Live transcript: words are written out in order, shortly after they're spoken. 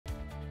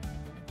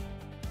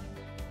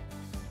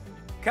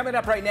Coming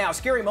up right now,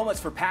 scary moments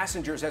for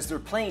passengers as their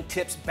plane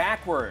tips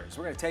backwards.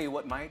 We're going to tell you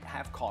what might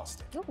have caused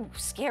it. Ooh,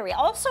 scary.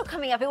 Also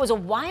coming up, it was a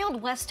Wild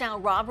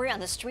West-style robbery on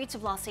the streets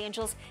of Los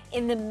Angeles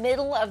in the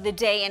middle of the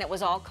day, and it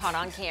was all caught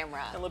on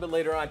camera. A little bit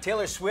later on,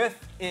 Taylor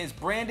Swift is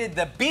branded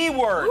the B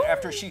word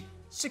after she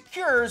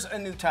secures a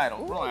new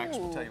title. Ooh. Relax,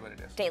 we'll tell you what it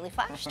is. Daily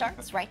Flash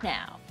starts right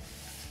now.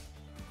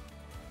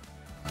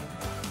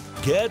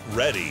 Get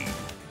ready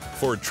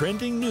for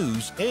trending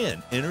news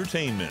and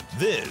entertainment.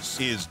 This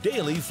is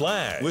Daily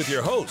Flash with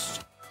your hosts,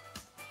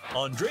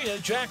 Andrea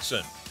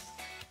Jackson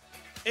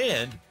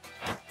and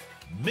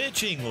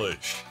Mitch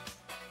English.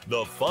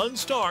 The fun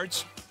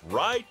starts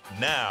right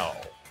now.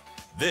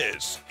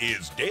 This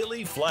is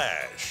Daily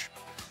Flash.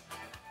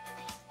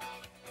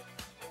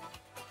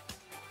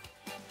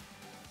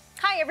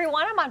 Hi,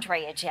 everyone. I'm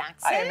Andrea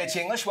Jackson. I am Mitch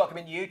English,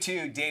 welcoming you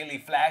to Daily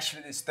Flash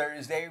for this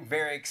Thursday.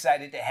 Very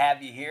excited to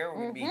have you here. We're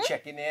going to be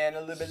checking in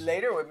a little bit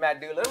later with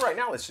Matt Doolittle. Right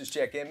now, let's just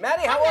check in.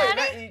 Maddie, how are you?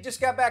 Matt, you just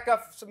got back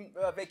off some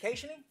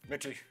vacationing?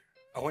 Mitchie,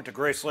 I went to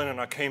Graceland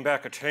and I came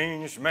back a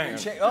changed man.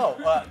 Where's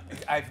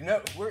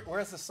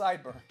the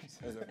sideburns?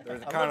 They're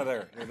kind of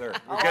there. They're there.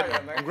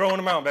 I'm growing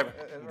them out, baby.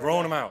 I'm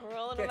growing them out.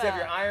 Can't have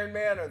your Iron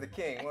Man or the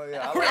King. Well,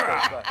 yeah, I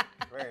like those.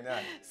 Very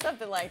nice.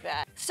 Something like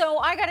that. So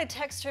I got a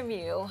text from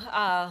you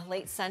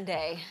late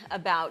Sunday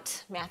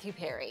about Matthew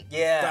Perry.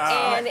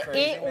 Yeah. And crazy,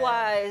 it man.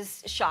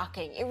 was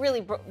shocking. It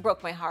really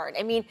broke my heart.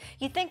 I mean,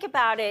 you think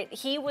about it,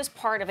 he was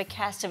part of a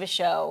cast of a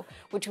show,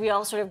 which we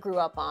all sort of grew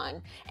up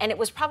on. And it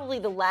was probably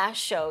the last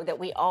show that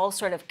we all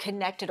sort of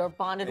connected or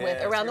bonded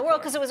with around the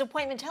world because it was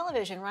appointment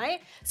television,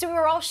 right? So we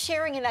were all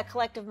sharing in that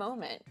collective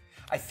moment.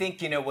 I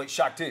think, you know, what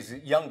shocked too is a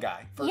young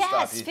guy, first Yes,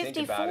 off, you 54.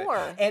 think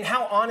about it. And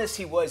how honest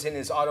he was in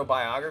his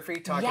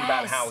autobiography, talking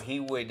about how he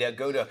would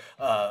go to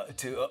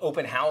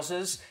open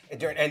houses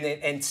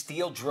and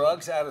steal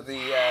drugs out of the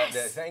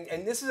thing.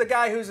 And this is a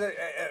guy who's a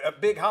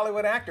big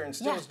Hollywood actor and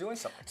still is doing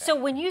something like that. So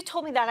when you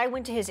told me that, I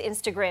went to his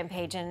Instagram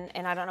page, and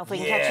I don't know if we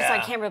can catch this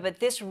on camera, but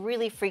this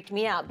really freaked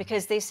me out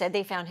because they said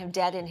they found him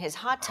dead in his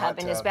hot tub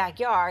in his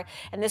backyard.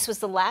 And this was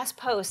the last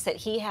post that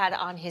he had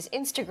on his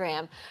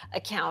Instagram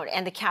account.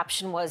 And the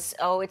caption was,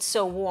 "Oh, it's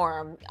so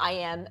warm. I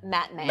am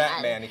Matt Man."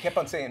 Matt Man. He kept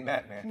on saying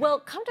Matt Man. Well,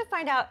 come to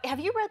find out, have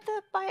you read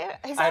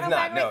his I have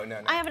not. autobiography?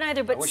 No. I haven't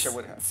either, but I wish I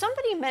would have.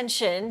 Somebody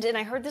mentioned, and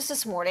I heard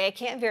this morning, I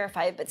can't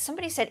verify it, but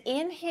somebody said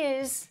in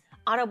his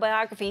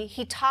autobiography,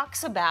 he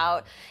talks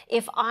about,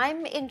 if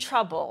I'm in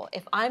trouble,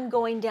 if I'm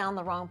going down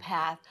the wrong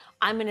path,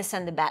 I'm going to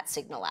send the bat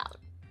signal out.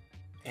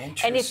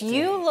 And if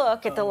you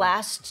look at the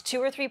last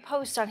 2 or 3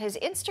 posts on his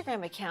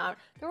Instagram account,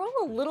 they're all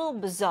a little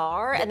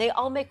bizarre, and they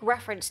all make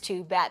reference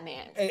to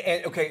Batman.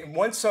 And okay,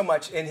 one so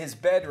much in his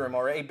bedroom,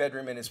 or a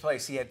bedroom in his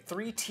place, he had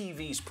 3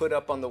 TVs put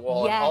up on the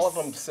wall, and all of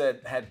them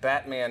had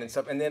Batman and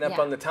stuff. And then up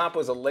on the top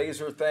was a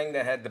laser thing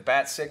that had the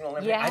bat signal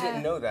and everything. I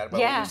didn't know that about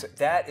what you said.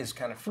 That is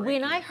kind of freaky.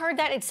 When I heard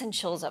that, it sent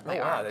chills up my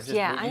arm. Wow,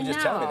 you just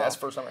telling me that's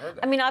the first time I heard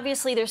that. I mean,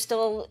 obviously, they're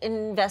still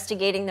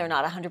investigating. They're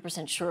not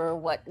 100% sure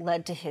what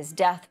led to his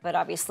death, but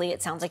obviously,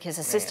 it sounds like his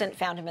assistant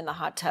found him in the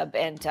hot tub,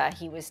 and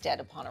he was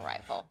dead upon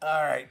arrival.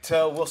 All right,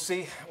 so we'll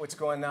see what's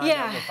going on.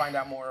 Yeah. We'll find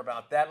out more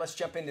about that. Let's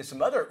jump into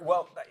some other,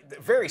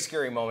 very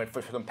scary moment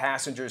for some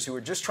passengers who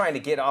were just trying to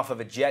get off of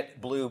a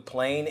JetBlue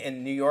plane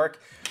in New York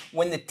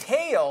when the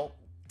tail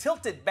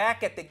tilted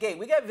back at the gate.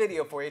 We got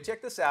video for you.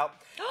 Check this out.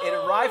 It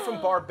arrived from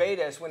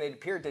Barbados when it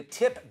appeared to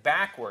tip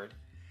backward.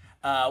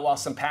 While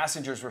some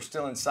passengers were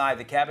still inside,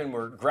 the cabin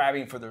were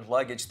grabbing for their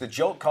luggage. The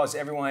jolt caused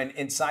everyone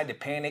inside to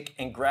panic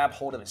and grab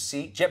hold of a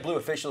seat. JetBlue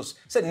officials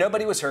said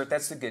nobody was hurt.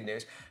 That's the good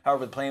news.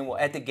 However, the plane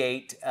and the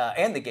gate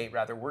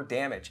were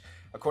damaged.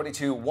 According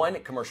to one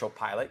commercial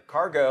pilot,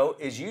 cargo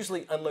is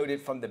usually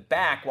unloaded from the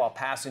back while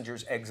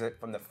passengers exit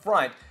from the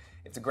front.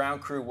 If the ground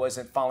crew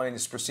wasn't following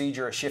this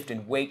procedure, a shift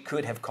in weight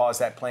could have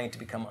caused that plane to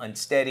become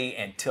unsteady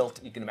and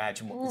tilt. You can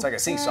imagine, it's like a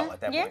seesaw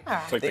at that point.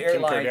 It's like the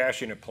Kim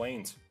Kardashian of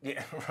planes.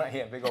 Yeah,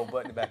 right, big old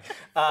butt in the back.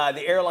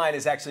 The airline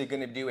is actually going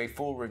to do a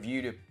full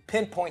review to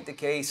pinpoint the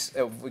case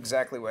of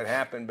exactly what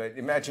happened, but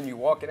imagine you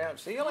walking out,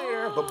 see you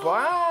later,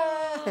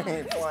 bye-bye.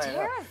 That's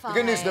terrifying. The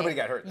good news, nobody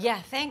got hurt.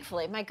 Yeah,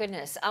 thankfully, my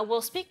goodness.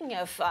 Well, speaking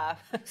of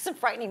some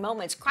frightening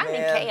moments, crime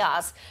and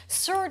chaos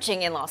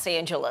surging in Los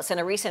Angeles, and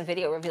a recent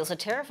video reveals a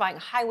terrifying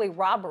highway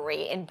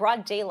robbery in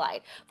broad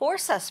daylight. 4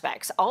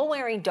 suspects, all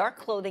wearing dark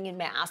clothing and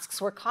masks,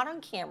 were caught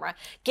on camera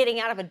getting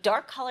out of a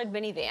dark-colored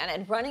minivan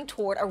and running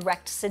toward a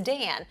wrecked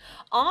sedan.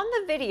 On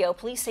the video,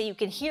 police say you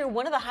can hear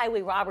one of the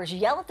highway robbers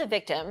yell at the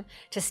victim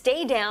to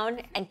stay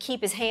down and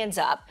keep his hands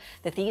up.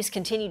 The thieves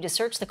continued to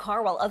search the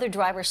car while other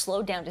drivers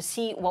slowed down to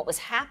see what was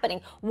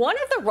happening. One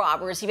of the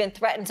robbers even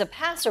threatens a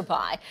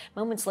passerby.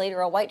 Moments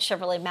later, a white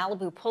Chevrolet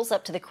Malibu pulls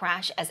up to the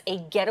crash as a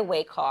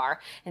getaway car.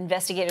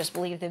 Investigators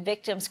believe the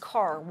victim's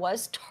car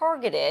was targeted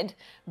targeted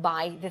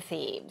by the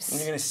thieves.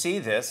 You're going to see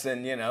this,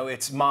 and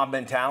it's mob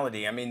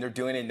mentality. I mean, they're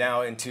doing it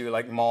now into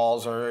like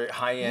malls or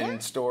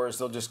high-end stores.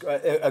 They'll just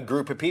a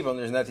group of people, and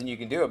there's nothing you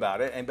can do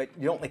about it. But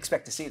you don't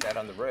expect to see that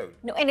on the road.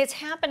 No, and it's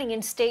happening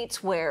in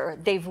states where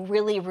they've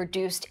really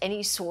reduced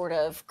any sort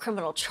of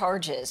criminal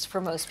charges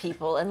for most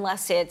people,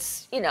 unless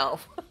it's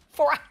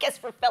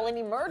for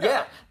felony murder.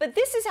 Yeah. But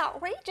this is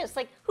outrageous.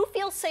 Like, who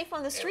feels safe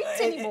on the streets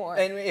anymore?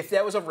 And if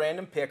that was a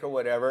random pick or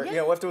whatever,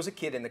 what if there was a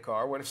kid in the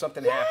car? What if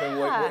something happened?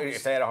 What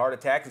if they had a heart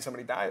attack and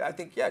somebody died? I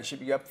think, it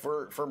should be up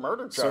for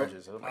murder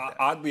charges. So,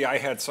 oddly, I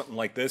had something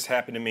like this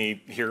happen to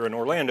me here in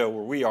Orlando,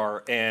 where we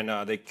are, and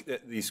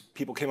these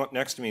people came up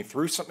next to me,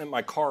 threw something in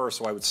my car,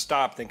 so I would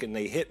stop, thinking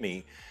they hit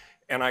me.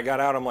 And I got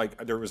out, I'm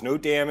like, there was no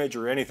damage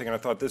or anything, and I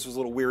thought this was a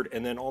little weird,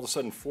 and then all of a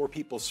sudden 4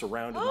 people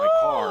surrounded my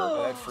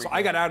car. So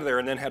I got out of there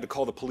and then had to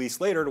call the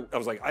police later. I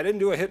was like, I didn't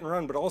do a hit and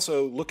run, but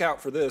also look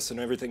out for this and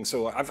everything.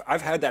 So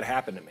I've had that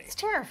happen to me. It's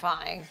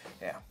terrifying.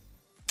 Yeah.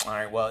 All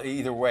right, well,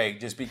 either way,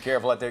 just be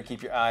careful out there.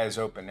 Keep your eyes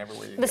open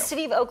everywhere you go. The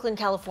city of Oakland,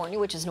 California,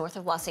 which is north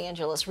of Los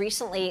Angeles,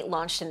 recently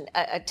launched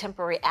a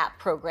temporary app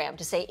program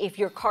to say, if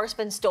your car's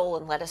been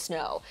stolen, let us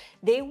know.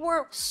 They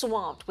were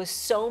swamped with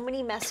so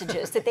many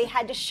messages that they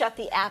had to shut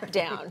the app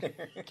down.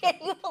 Can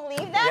you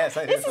believe that? Yes,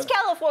 I This is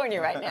California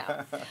right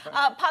now.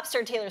 Pop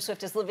star Taylor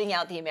Swift is living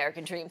out the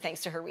American dream thanks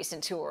to her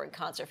recent tour and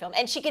concert film.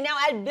 And she can now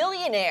add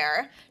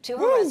billionaire to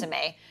her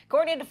resume.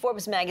 According to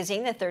Forbes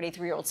magazine, the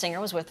 33-year-old singer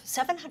was worth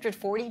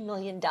 $740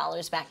 million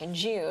back in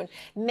June,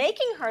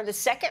 making her the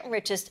second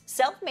richest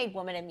self-made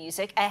woman in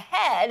music,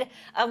 ahead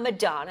of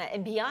Madonna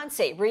and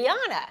Beyonce.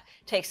 Rihanna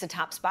takes the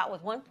top spot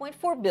with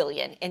 $1.4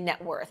 billion in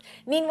net worth.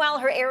 Meanwhile,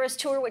 her Eras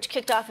tour, which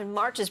kicked off in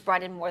March, has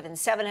brought in more than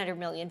 $700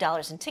 million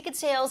in ticket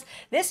sales.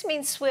 This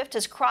means Swift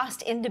has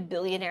crossed into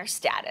billionaire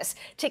status.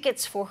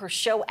 Tickets for her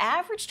show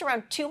averaged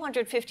around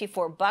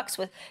 $254,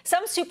 with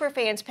some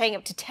superfans paying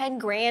up to $10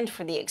 grand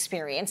for the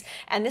experience.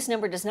 And this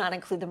number does not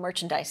include the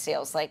merchandise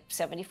sales, like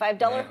 $75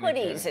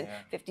 hoodies and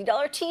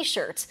 $50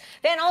 t-shirts.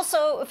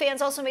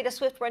 Fans also made a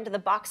swift run to the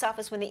box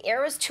office when the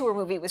Eras tour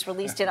movie was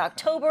released in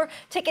October.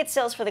 Ticket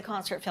sales for the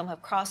concert film have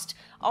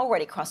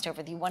already crossed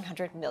over the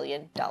 $100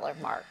 million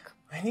mark.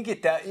 And you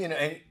get that,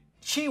 and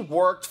she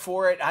worked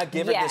for it. I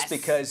give her this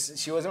because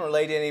she wasn't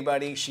related to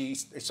anybody. She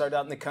started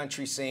out in the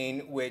country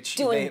scene, which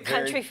doing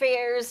country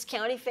fairs,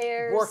 county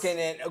fairs, working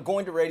and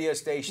going to radio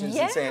stations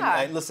and saying,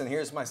 hey, "Listen,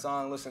 here's my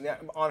song." Listen,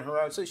 on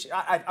her own. So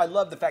I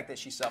love the fact that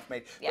she's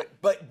self-made. Yeah.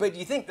 But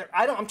you think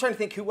I'm trying to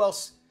think who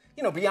else.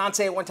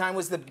 Beyonce at one time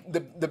was the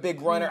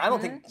big runner. I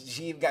don't think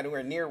she even got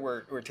anywhere near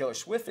where Taylor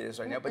Swift is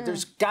right now. But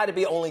there's got to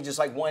be only just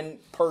like one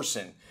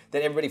person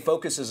that everybody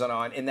focuses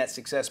on, and that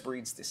success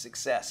breeds the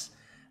success.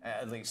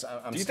 At least I'm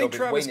still waiting. Do you think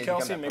Travis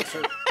Kelce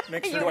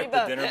makes her like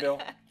the dinner bill?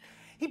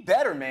 He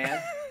better,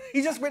 man.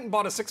 He just went and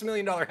bought a $6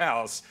 million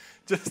house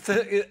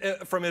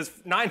from his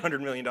 $900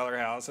 million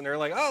house, and they're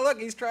like, "Oh, look,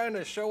 he's trying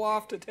to show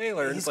off to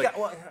Taylor." And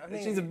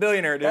she's a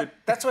billionaire, dude.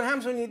 That's what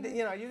happens when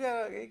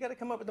you gotta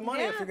come up with the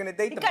money if you're gonna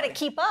date the money. You gotta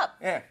keep up.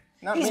 Yeah.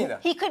 Not me, though.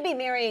 He could be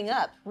marrying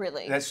up,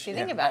 really. If you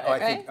think about it,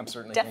 right? I think I'm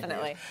certainly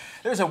definitely.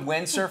 There's a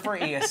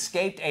windsurfer. He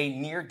escaped a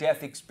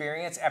near-death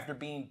experience after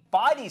being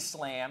body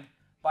slammed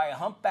by a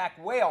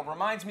humpback whale.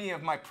 Reminds me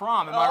of my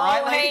prom. Am I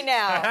right, ladies? Hey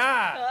now.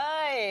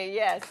 Hi,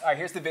 yes. All right,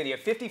 here's the video.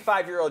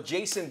 55-year-old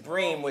Jason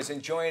Bream was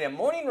enjoying a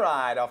morning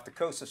ride off the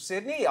coast of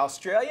Sydney,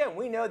 Australia, and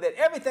we know that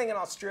everything in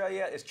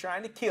Australia is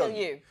trying to kill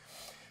you.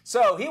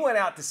 So he went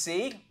out to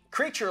sea.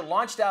 Creature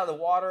launched out of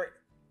the water.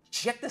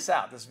 Check this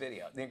out, this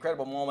video. The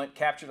incredible moment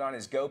captured on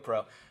his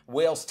GoPro.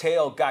 Whale's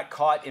tail got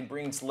caught in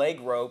Bream's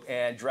leg rope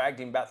and dragged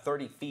him about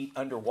 30 feet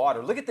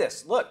underwater. Look at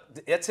this. Look,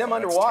 it's him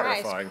underwater.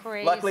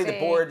 Luckily, the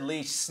board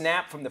leash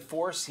snapped from the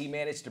force. He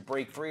managed to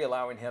break free,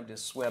 allowing him to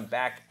swim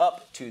back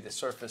up to the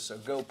surface. So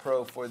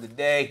GoPro for the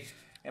day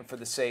and for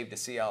the save to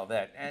see all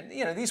that. And,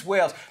 these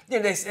whales,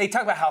 they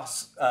talk about how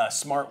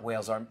smart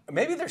whales are.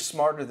 Maybe they're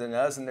smarter than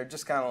us, and they're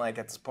just kind of like,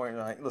 at this point,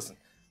 they're like, listen,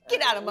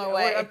 get out of my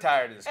way. I'm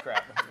tired of this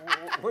crap.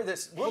 We're bigger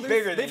than you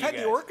guys. They've had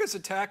the orcas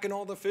attacking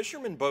all the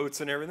fishermen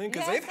boats and everything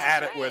because they've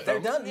had it with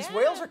them. They're done. These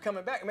whales are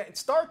coming back. I mean,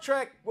 Star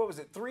Trek, what was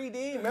it,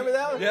 3D? Remember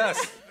that one?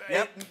 Yes.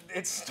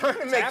 It's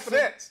starting to make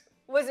sense.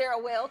 Was there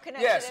a whale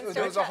connection? Yes,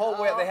 there was a whole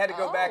whale. They had to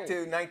go back to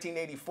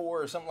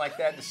 1984 or something like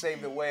that to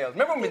save the whales.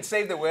 Remember when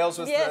Save the Whales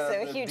was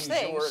a huge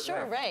thing.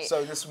 Sure, right.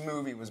 So this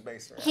movie was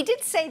based around. He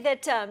did say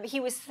that he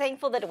was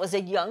thankful that it was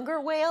a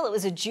younger whale. It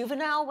was a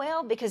juvenile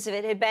whale because if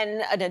it had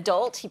been an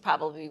adult, he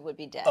probably would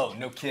be dead. Oh,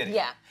 no kidding.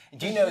 Yeah.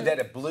 Do you know that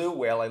a blue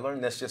whale, I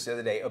learned this just the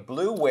other day, a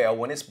blue whale,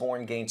 when it's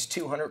born, gains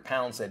 200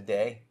 pounds a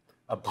day?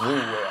 A blue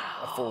whale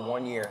for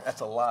 1 year.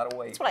 That's a lot of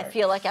weight. That's what I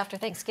feel like after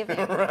Thanksgiving.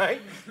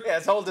 Right? Yeah,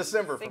 it's whole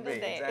December for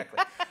me. Day.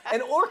 Exactly.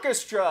 An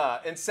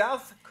orchestra in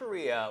South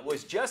Korea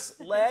was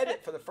just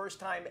led for the first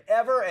time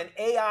ever an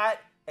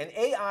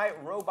AI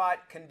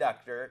robot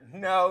conductor.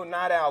 No,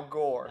 not Al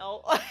Gore.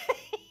 No. I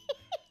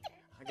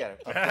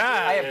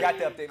have got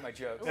to update my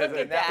jokes. Look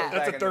at that.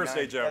 That's a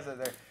Thursday joke.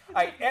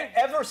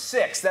 Ever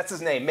Six, that's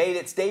his name, made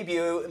its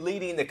debut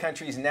leading the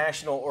country's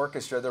national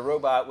orchestra. The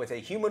robot with a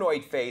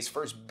humanoid face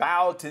first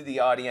bowed to the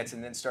audience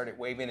and then started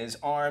waving his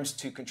arms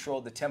to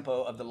control the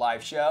tempo of the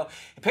live show.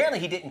 Apparently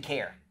he didn't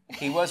care.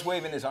 He was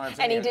waving his arms.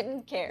 And he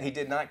didn't care. He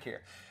did not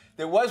care.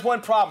 There was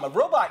one problem. A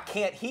robot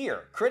can't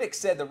hear. Critics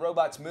said the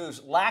robot's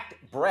moves lacked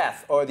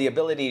breath or the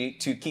ability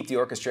to keep the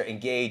orchestra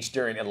engaged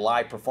during a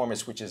live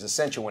performance, which is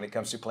essential when it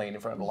comes to playing in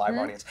front of a live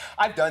audience.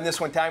 I've done this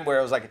one time where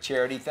it was like a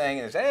charity thing,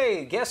 and it's,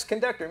 hey, guest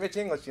conductor, Mitch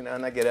English, you know,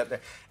 and I get up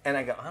there, and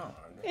I go, I don't know.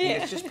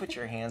 Yeah. Just put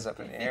your hands up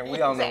in the air.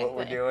 We all know what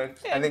we're doing.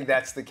 I think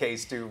that's the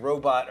case, too.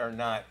 Robot or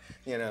not,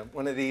 you know,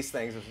 one of these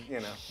things,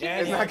 you know,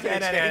 it's not going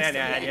to change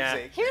the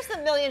music. Here's the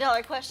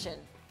million-dollar question.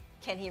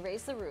 Can he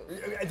raise the roof?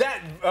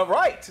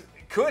 Right.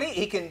 Could he?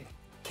 He can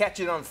catch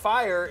it on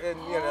fire, and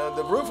you know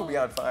the roof will be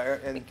on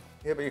fire, and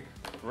he'll be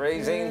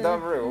raising the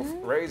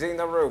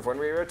roof when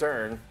we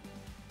return.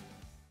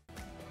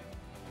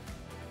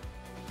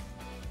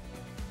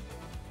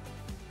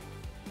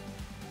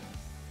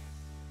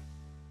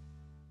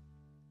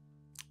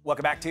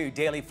 Welcome back to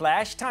Daily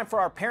Flash. Time for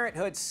our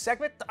Parenthood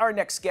segment. Our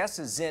next guest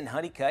is Zen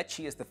Honeycutt.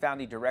 She is the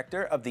founding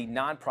director of the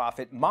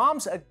nonprofit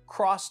Moms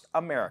Across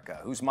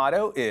America, whose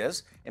motto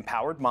is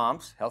Empowered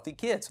Moms, Healthy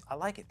Kids. I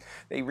like it.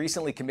 They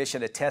recently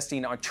commissioned a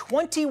testing on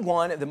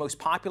 21 of the most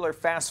popular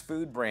fast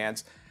food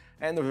brands,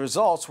 and the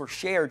results were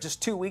shared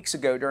just 2 weeks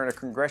ago during a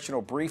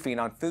congressional briefing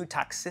on food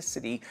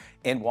toxicity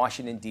in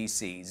Washington,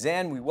 D.C.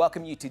 Zen, we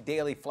welcome you to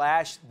Daily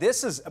Flash.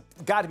 This has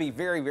got to be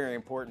very, very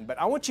important, but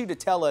I want you to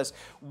tell us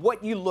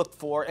what you looked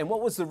for and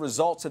what was the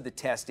results of the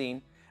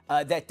testing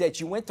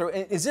that you went through.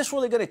 And is this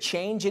really going to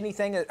change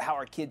anything, how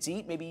our kids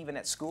eat, maybe even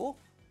at school?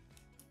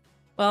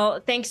 Well,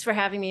 thanks for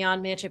having me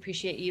on, Mitch. I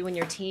appreciate you and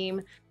your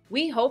team.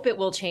 We hope it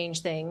will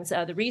change things.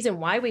 The reason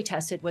why we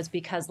tested was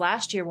because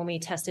last year when we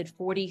tested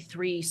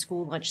 43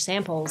 school lunch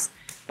samples,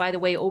 by the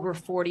way, over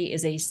 40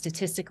 is a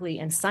statistically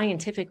and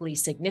scientifically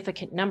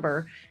significant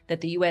number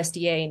that the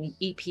USDA and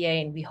the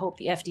EPA, and we hope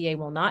the FDA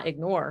will not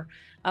ignore.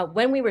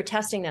 When we were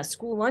testing that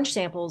school lunch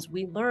samples,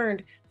 we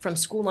learned from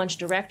school lunch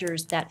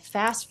directors that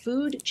fast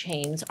food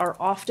chains are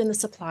often the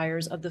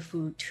suppliers of the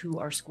food to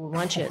our school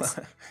lunches.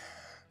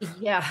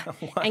 Yeah.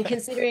 And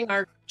considering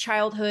our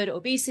childhood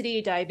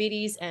obesity,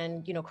 diabetes,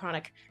 and, you know,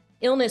 chronic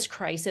illness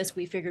crisis,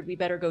 we figured we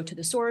better go to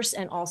the source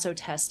and also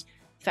test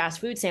fast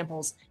food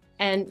samples.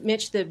 And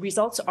Mitch, the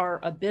results are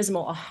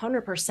abysmal.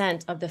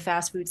 100% of the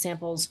fast food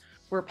samples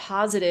were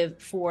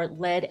positive for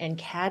lead and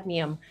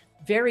cadmium,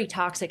 very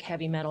toxic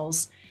heavy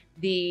metals.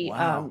 The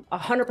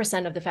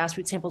 100% of the fast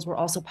food samples were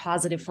also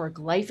positive for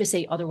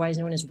glyphosate, otherwise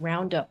known as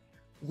Roundup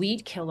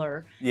weed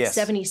killer. Yes.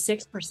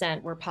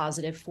 76% were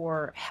positive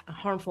for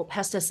harmful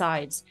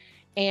pesticides,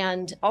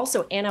 and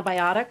also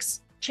antibiotics.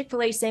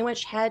 Chick-fil-A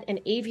sandwich had an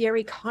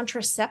aviary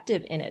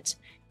contraceptive in it.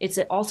 It's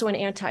also an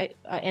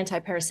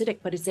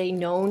anti-parasitic, but it's a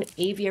known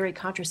aviary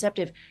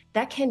contraceptive.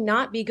 That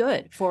cannot be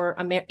good for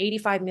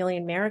 85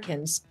 million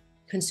Americans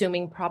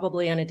consuming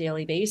probably on a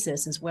daily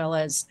basis, as well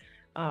as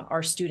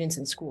our students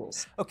in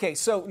schools. Okay,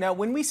 so now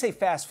when we say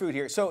fast food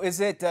here, so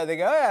is it they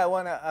go, hey,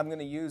 I'm going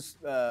to use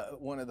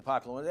one of the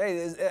popular ones.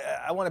 Hey,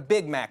 I want a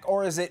Big Mac,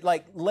 or is it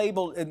like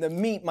labeled and the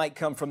meat might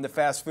come from the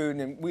fast food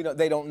and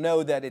they don't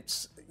know that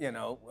it's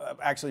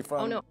actually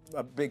from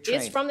a big chain?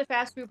 It's from the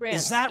fast food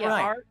brands. Is that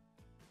right?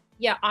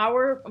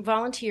 Our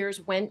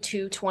volunteers went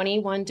to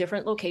 21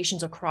 different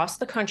locations across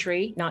the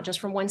country, not just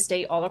from one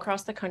state, all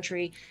across the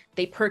country.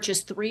 They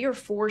purchased 3 or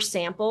 4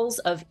 samples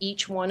of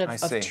each one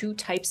of 2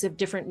 types of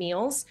different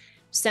meals,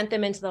 sent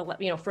them into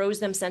the,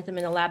 froze them, sent them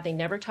in the lab. They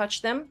never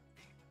touched them.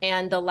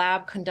 And the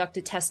lab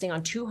conducted testing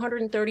on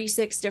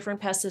 236 different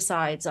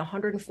pesticides,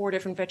 104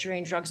 different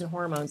veterinary drugs and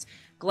hormones,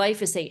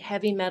 glyphosate,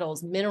 heavy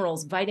metals,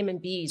 minerals, vitamin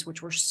Bs,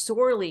 which were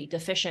sorely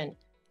deficient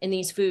in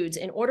these foods.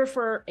 In order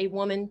for a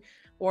woman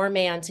or a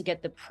man to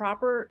get the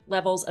proper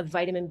levels of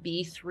vitamin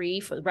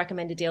B3 for the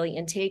recommended daily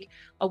intake,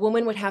 a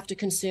woman would have to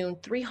consume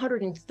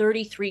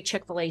 333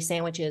 Chick-fil-A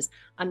sandwiches.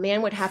 A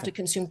man would have to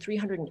consume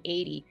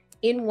 380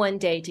 in one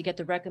day to get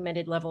the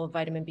recommended level of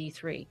vitamin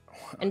B3.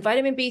 And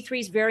vitamin B3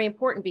 is very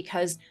important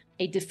because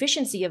a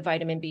deficiency of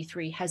vitamin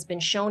B3 has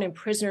been shown in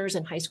prisoners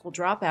and high school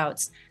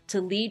dropouts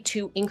to lead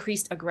to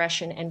increased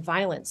aggression and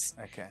violence.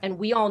 Okay. And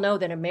we all know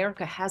that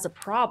America has a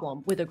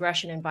problem with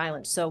aggression and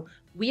violence. So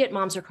we at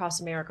Moms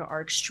Across America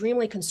are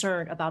extremely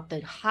concerned about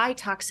the high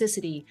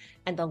toxicity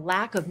and the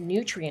lack of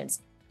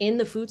nutrients in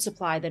the food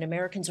supply that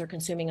Americans are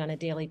consuming on a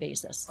daily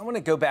basis. I want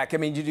to go back. I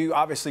mean, you do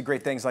obviously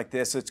great things like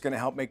this. It's going to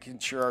help making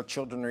sure our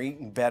children are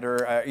eating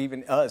better,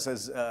 even us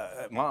as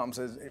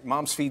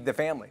moms feed the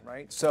family,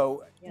 right?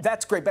 So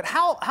that's great. But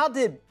how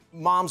did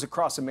Moms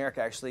Across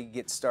America actually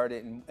get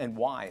started, and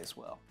why as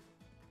well?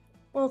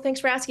 Well, thanks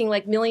for asking.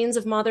 Like millions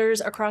of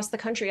mothers across the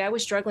country, I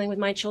was struggling with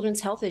my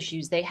children's health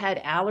issues. They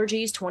had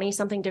allergies,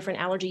 20-something different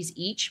allergies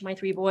each, my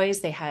 3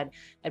 boys. They had,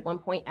 at one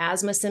point,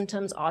 asthma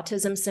symptoms,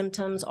 autism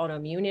symptoms,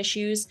 autoimmune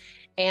issues.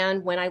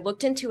 And when I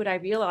looked into it, I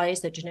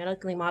realized that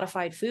genetically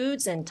modified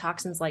foods and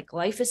toxins like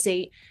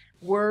glyphosate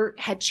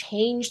had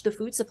changed the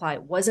food supply.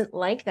 It wasn't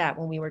like that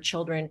when we were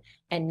children,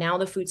 and now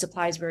the food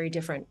supply is very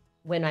different.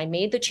 When I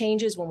made the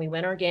changes, when we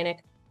went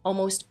organic,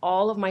 almost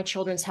all of my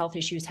children's health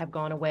issues have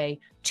gone away.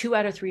 2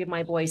 out of 3 of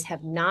my boys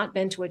have not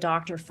been to a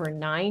doctor for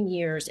 9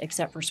 years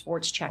except for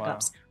sports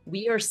checkups. Wow.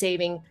 We are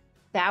saving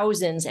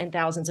thousands and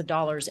thousands of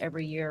dollars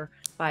every year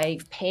by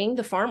paying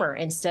the farmer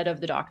instead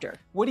of the doctor.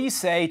 What do you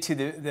say to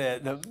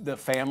the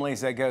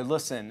families that go,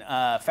 listen,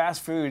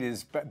 fast food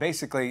is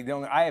basically the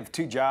only, I have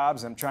 2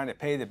 jobs, I'm trying to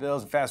pay the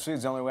bills, and fast food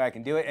is the only way I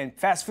can do it, and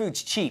fast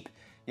food's cheap.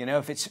 You know,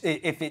 if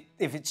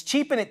it's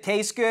cheap and it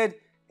tastes good,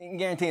 I can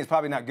guarantee it's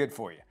probably not good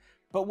for you.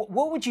 But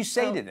what would you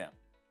say to them?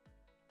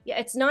 Yeah,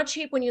 it's not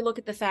cheap when you look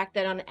at the fact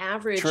that on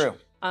average,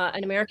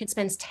 an American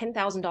spends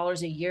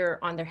 $10,000 a year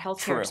on their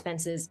healthcare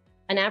expenses.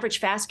 An average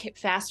fast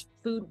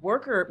food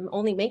worker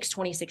only makes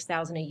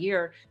 $26,000 a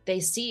year. The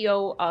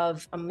CEO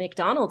of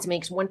McDonald's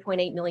makes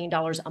 $1.8 million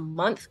a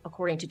month,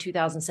 according to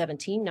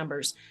 2017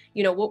 numbers.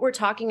 You know, what we're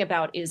talking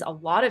about is a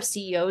lot of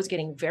CEOs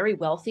getting very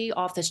wealthy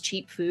off this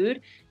cheap food,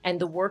 and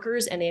the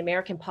workers and the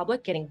American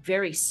public getting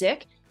very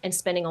sick and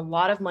spending a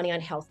lot of money on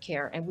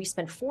healthcare. And we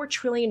spend $4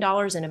 trillion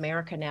in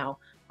America now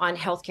on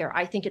healthcare.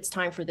 I think it's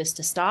time for this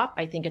to stop.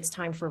 I think it's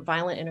time for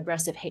violent and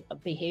aggressive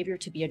behavior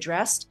to be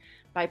addressed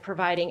by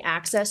providing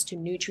access to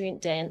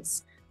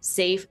nutrient-dense,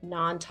 safe,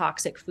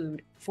 non-toxic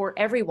food for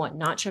everyone,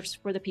 not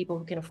just for the people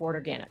who can afford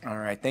organic. All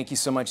right, thank you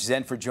so much,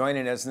 Zen, for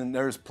joining us. And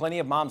there's plenty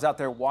of moms out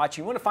there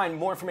watching. You want to find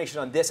more information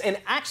on this and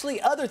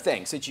actually other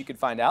things that you can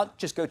find out,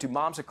 just go to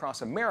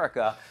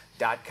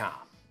momsacrossamerica.com.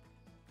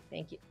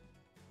 Thank you.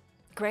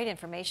 Great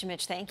information,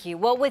 Mitch. Thank you.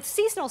 Well, with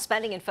seasonal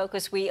spending in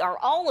focus, we are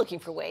all looking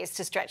for ways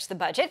to stretch the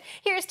budget.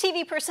 Here's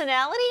TV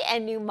personality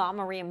and new mom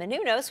Maria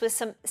Menounos with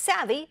some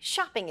savvy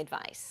shopping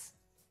advice.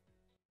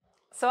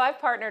 So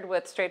I've partnered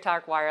with Straight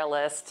Talk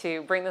Wireless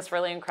to bring this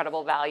really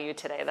incredible value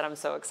today that I'm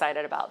so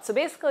excited about. So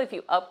basically, if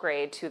you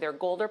upgrade to their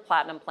Gold or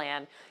Platinum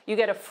plan, you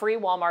get a free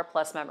Walmart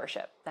Plus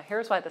membership. Now,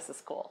 here's why this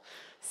is cool.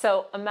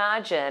 So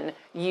imagine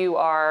you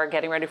are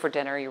getting ready for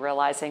dinner, you're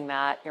realizing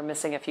that you're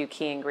missing a few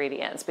key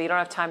ingredients, but you don't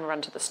have time to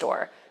run to the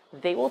store.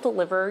 They will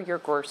deliver your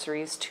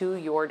groceries to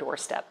your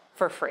doorstep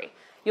for free.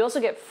 You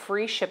also get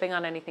free shipping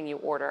on anything you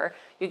order.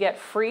 You get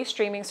free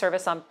streaming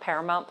service on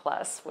Paramount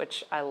Plus,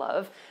 which I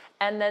love.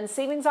 And then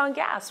savings on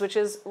gas, which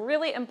is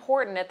really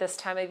important at this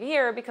time of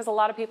year because a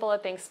lot of people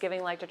at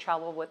Thanksgiving like to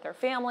travel with their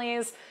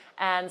families.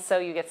 And so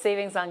you get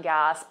savings on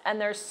gas, and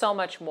there's so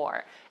much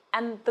more.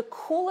 And the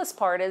coolest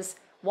part is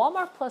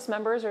Walmart Plus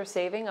members are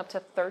saving up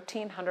to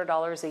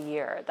 $1,300 a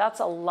year. That's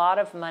a lot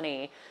of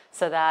money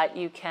so that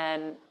you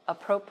can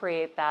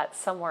appropriate that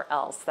somewhere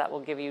else that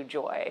will give you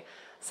joy.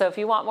 So if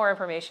you want more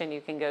information,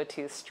 you can go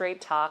to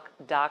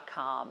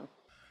straighttalk.com.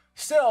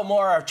 Still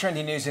more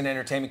trending news and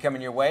entertainment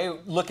coming your way.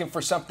 Looking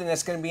for something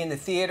that's going to be in the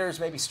theaters,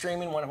 maybe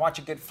streaming, want to watch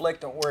a good flick?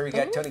 Don't worry, we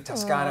got Tony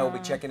Toscano. We'll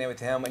be checking in with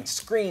him, and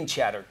Screen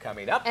Chatter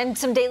coming up. And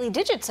some Daily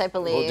Digits, I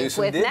believe, we'll do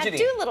some with digiting. Matt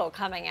Doolittle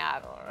coming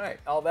up. All right,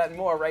 all that and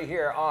more right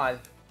here on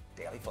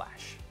Daily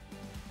Flash.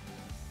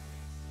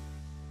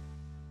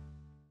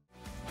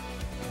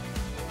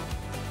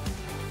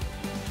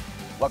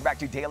 Welcome back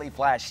to Daily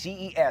Flash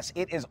CES.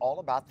 It is all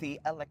about the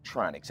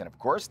electronics. And of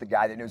course, the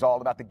guy that knows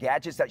all about the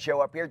gadgets that show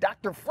up here,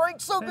 Dr.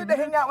 Frank. So good to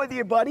hang out with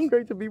you, buddy.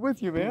 Great to be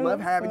with you, man. Love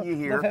having you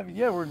here.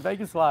 Yeah, we're in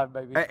Vegas Live,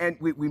 baby. And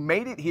we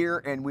made it here,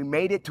 and we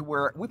made it to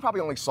where we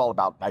probably only saw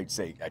about, I'd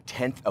say, a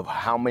tenth of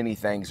how many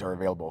things are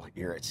available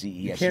here at CES.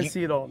 You can't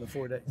see it all in the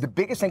 4 days. The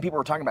biggest thing people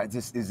were talking about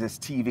is this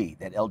TV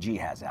that LG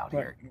has out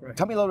here. Right.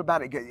 Tell me a little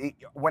about it.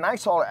 When I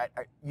saw it,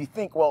 you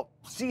think, well,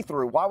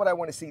 see-through, why would I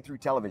want to see through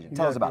television?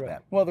 Tell us about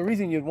that. Well, the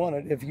reason you'd want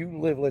it, if you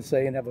live, let's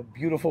say, and have a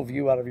beautiful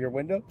view out of your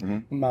window,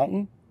 a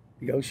mountain,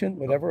 the ocean,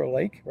 whatever, a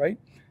lake, right?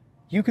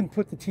 You can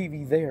put the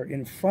TV there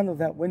in front of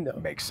that window.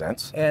 Makes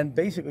sense. And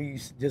basically you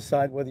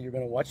decide whether you're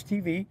going to watch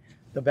TV,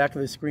 the back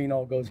of the screen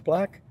all goes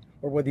black,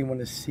 or whether you want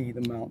to see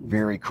the mountains.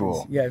 Very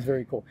cool. Yeah, it's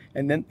very cool.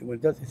 And then when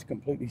it does, it's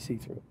completely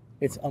see-through.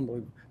 It's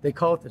unbelievable. They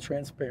call it the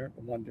transparent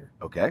wonder.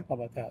 Okay. How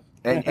about that?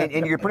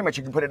 And you're pretty much,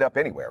 you can put it up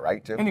anywhere,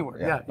 right? Too? Anywhere,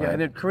 yeah. Right.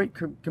 And it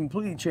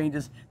completely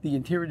changes the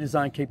interior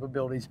design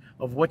capabilities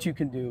of what you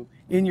can do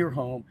in your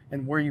home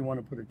and where you want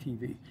to put a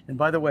TV. And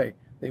by the way,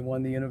 they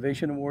won the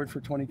Innovation Award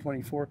for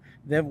 2024.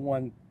 They've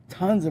won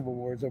tons of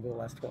awards over the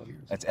last 12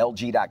 years. That's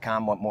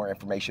LG.com. Want more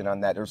information on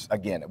that?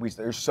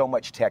 There's so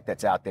much tech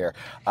that's out there.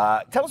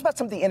 Tell us about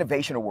some of the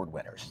Innovation Award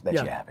winners that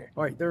you have here.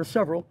 All right, there are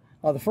several.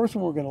 The first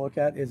one we're going to look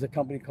at is a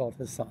company called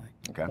Hesai.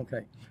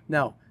 Okay.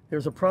 Now,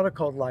 there's a product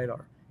called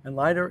LiDAR, and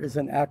LiDAR is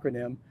an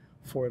acronym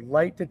for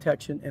light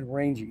detection and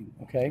ranging.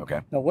 Okay.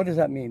 Now, what does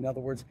that mean? In other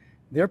words,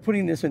 they're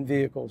putting this in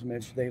vehicles,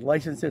 Mitch. They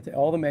license it to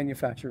all the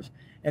manufacturers,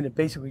 and it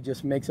basically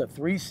just makes a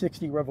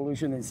 360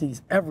 revolution and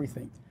sees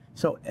everything.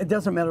 So it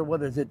doesn't matter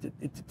whether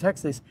it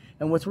detects this.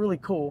 And what's really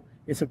cool,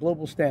 it's a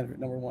global standard,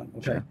 number one.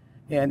 Okay. Sure.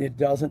 And it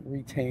doesn't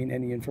retain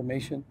any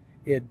information.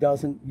 It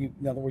doesn't,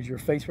 in other words, your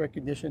face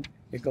recognition,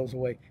 it goes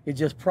away. It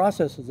just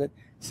processes it,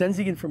 sends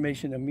the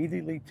information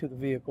immediately to the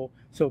vehicle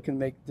so it can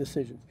make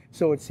decisions.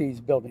 So it sees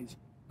buildings,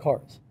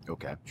 cars,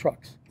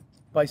 trucks,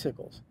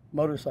 bicycles,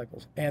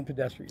 motorcycles, and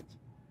pedestrians.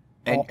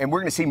 And we're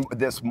going to see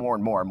this more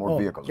and more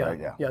vehicles, yeah, right?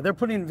 Yeah. Yeah, they're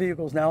putting in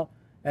vehicles now,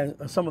 and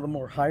some of the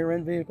more higher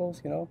end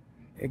vehicles, you know,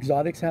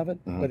 exotics have it,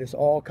 but it's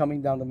all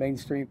coming down the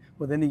mainstream.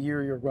 Within a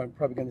year, you're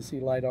probably going to see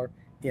LiDAR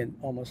in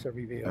almost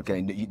every vehicle. Okay,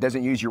 it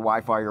doesn't use your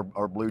Wi-Fi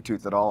or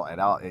Bluetooth at all.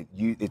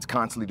 It's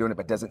constantly doing it,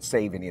 but doesn't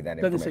save any of that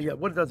information. Doesn't say, yeah,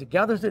 what it does, it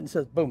gathers it and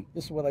says, boom,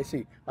 this is what I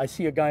see. I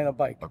see a guy on a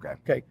bike. Okay.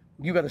 Okay,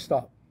 you got to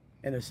stop.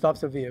 And it stops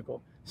the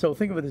vehicle. So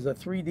think of it as a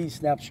 3D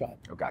snapshot.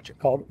 Oh, gotcha.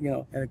 Called, you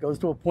know, and it goes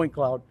to a point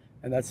cloud,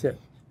 and that's it.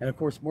 And of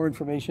course, more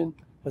information,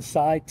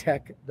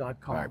 HesaiTech.com.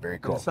 All right, very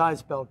cool. Hesai is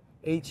spelled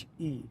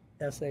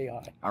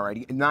H-E-S-A-I. All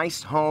righty,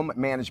 nice home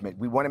management.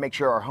 We want to make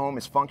sure our home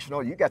is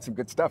functional. You got some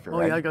good stuff here, Oh,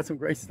 right? yeah, I got some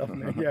great stuff,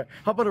 man. Yeah.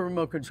 How about a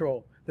remote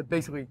control that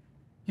basically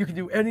you can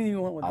do anything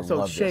you want with it?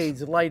 So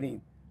shades,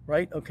 lighting,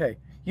 right? Okay.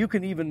 You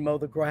can even mow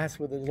the grass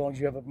with it as long as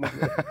you have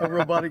a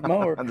robotic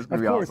mower. That's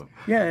gonna be awesome.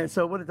 Yeah, and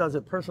so what it does,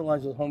 it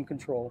personalizes home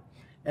control.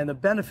 And the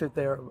benefit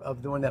there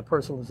of doing that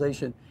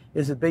personalization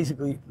is it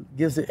basically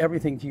gives it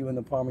everything to you in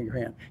the palm of your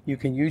hand. You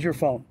can use your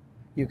phone,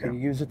 you can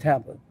use a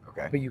tablet,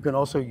 but you can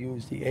also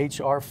use the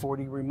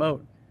HR40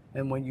 remote.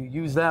 And when you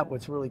use that,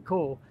 what's really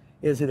cool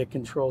is that it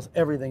controls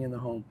everything in the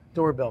home.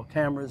 Doorbell,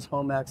 cameras,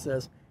 home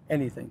access,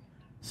 anything.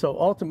 So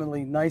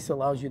ultimately, NICE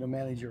allows you to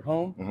manage your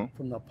home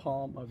from the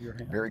palm of your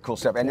hand. Very cool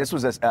stuff. And this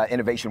was an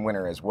innovation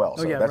winner as well.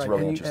 So that's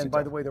really interesting. And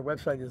by the way, their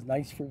website is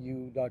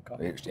niceforyou.com.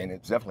 And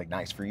it's definitely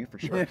nice for you, for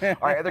sure. All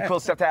right, other cool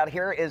stuff out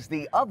here is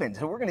the oven.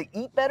 So we're going to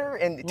eat better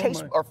and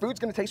our food's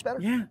going to taste better?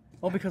 Yeah,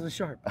 all because of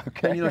Sharp.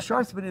 Okay. And you know,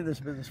 Sharp's been in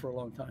this business for a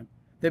long time.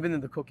 They've been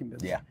in the cooking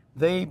business. Yeah.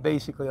 They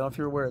basically, I don't know if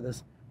you're aware of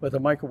this, but the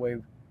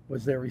microwave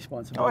was their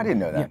responsibility. Oh, I didn't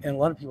know that. Yeah, and a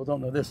lot of people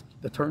don't know this.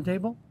 The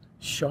turntable,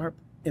 Sharp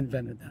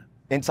invented that.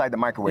 Inside the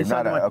microwave,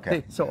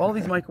 okay. So all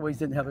these microwaves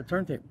didn't have a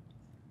turntable.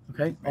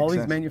 Okay, all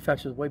these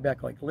manufacturers way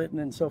back like Litton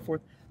and so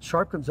forth.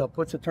 Sharp comes up,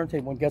 puts a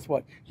turntable, and guess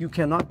what? You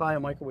cannot buy a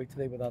microwave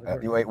today without a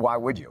turntable. Why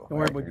would you?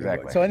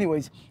 Exactly. So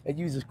anyways, it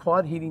uses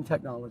quad heating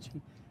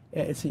technology.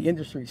 It's the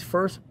industry's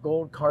first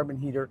gold carbon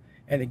heater,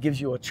 and it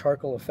gives you a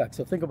charcoal effect.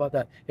 So think about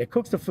that. It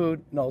cooks the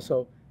food and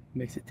also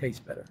makes it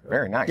taste better.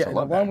 Very nice. Yeah, I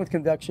love along that. with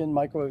convection,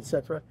 microwave,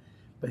 etc.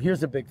 But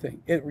here's the big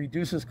thing. It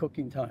reduces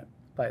cooking time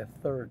by a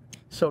third.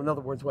 So in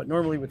other words, what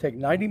normally would take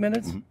 90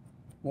 minutes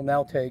will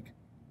now take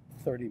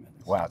 30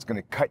 minutes. Wow, it's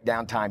going to cut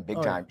down time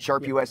big time.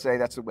 Sharp USA,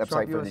 that's the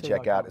website for them to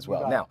check out as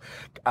well. Now,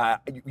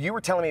 you were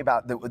telling me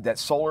about that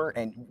solar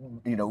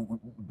and, you know,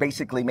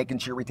 basically making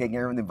sure we're taking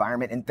care of the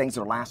environment and things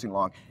that are lasting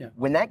long. Yeah.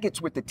 When that gets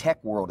with the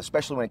tech world,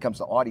 especially when it comes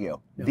to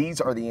audio,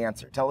 these are the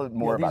answer. Tell us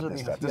more about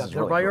this stuff. This is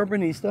they're really by cool.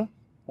 Urbanista,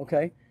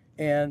 okay?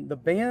 And the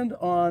band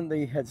on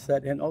the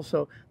headset and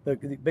also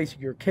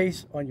basically your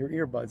case on your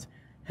earbuds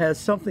has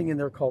something in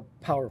there called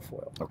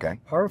Powerfoil. Okay.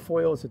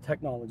 Powerfoil is a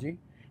technology,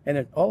 and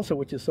it also,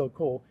 which is so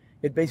cool,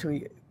 it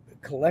basically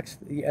collects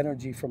the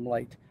energy from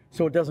light.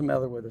 So it doesn't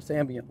matter whether it's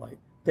ambient light,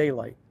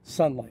 daylight,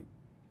 sunlight,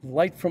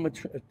 light from a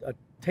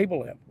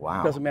table lamp.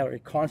 Wow. It doesn't matter.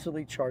 It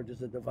constantly charges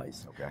the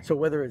device. Okay. So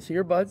whether it's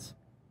earbuds,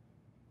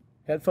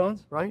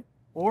 headphones, right,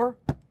 or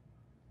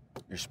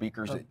your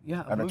speakers,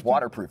 yeah, and it's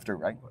waterproof too,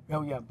 right?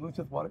 Oh yeah,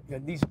 Bluetooth water. Yeah,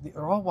 these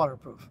are all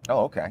waterproof.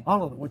 Oh, okay.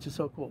 All of them, which is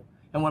so cool.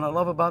 And what I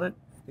love about it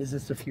is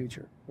it's the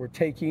future. We're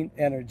taking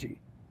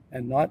energy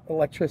and not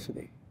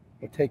electricity.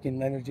 We're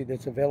taking energy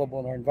that's available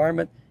in our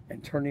environment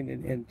and turning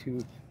it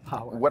into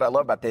power. What I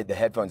love about the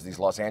headphones, these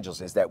Los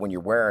Angeles, is that when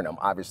you're wearing them,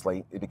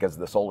 obviously, because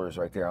the solar is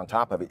right there on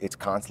top of it, it's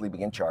constantly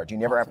being charged. You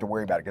never have to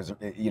worry about it because,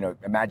 you know,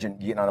 imagine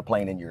getting on a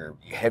plane and your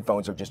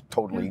headphones are just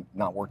totally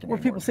not working Or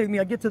anymore. people say to me,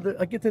 I get to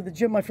the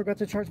gym, I forgot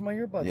to charge my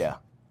earbuds. Yeah.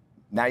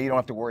 Now you don't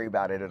have to worry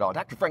about it at all.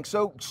 Dr. Frank,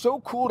 so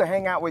cool to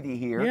hang out with you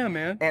here. Yeah,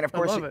 man. And of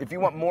course, I love it. if you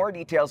want more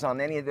details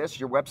on any of this,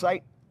 your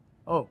website?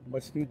 Oh,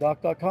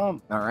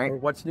 what'snewdoc.com. All right. Or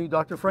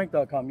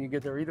what'snewdrfrank.com. You can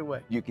get there either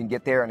way. You can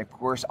get there, and of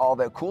course, all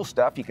the cool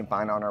stuff you can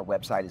find on our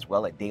website as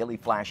well at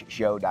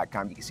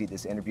dailyflashshow.com. You can see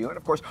this interview, and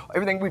of course,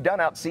 everything we've done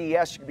out at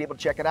CES, you can be able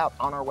to check it out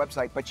on our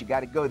website, but you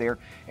got to go there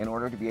in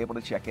order to be able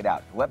to check it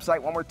out. The website,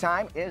 one more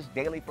time, is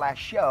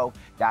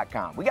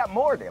dailyflashshow.com. We got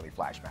more Daily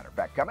Flash, matter of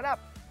fact, coming up.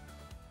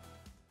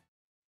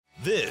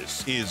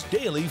 This is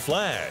Daily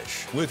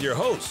Flash with your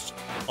hosts,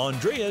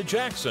 Andrea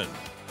Jackson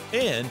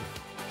and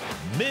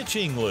Mitch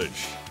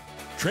English.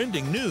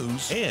 Trending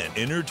news and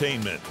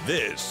entertainment.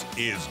 This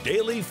is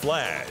Daily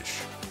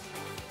Flash.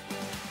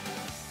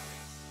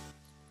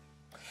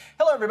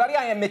 Hello, everybody.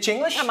 I am Mitch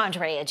English. I'm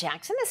Andrea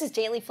Jackson. This is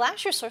Daily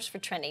Flash, your source for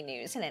trending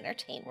news and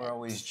entertainment. We're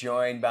always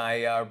joined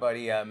by our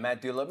buddy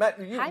Matt Dula. Matt,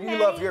 you Matty.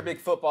 love, you're a big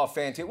football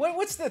fan too.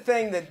 What's the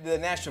thing that the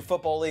National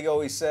Football League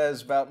always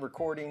says about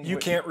recording? You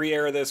can't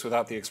re-air this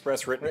without the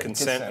express written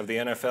consent of the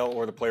NFL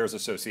or the Players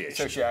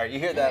Association. So, you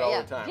hear that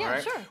all the time, yeah,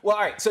 right? Sure. Well,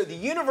 all right. So the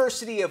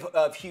University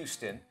of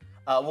Houston,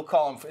 we'll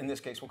call them, in this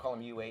case, we'll call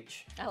them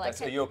UH. I like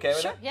it. Are you okay with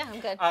Sure. that? Yeah, I'm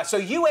good. So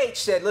UH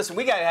said, listen,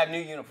 we got to have new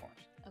uniforms.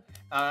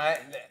 Okay.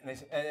 They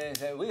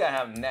said, we got to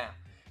have them now.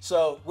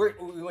 So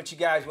we want you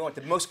guys, we want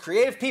the most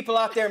creative people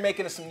out there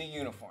making us some new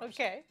uniforms.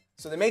 Okay.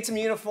 So they made some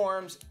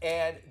uniforms,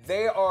 and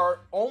they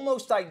are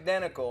almost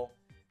identical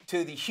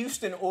to the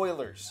Houston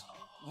Oilers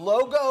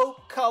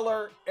logo,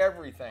 color,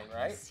 everything,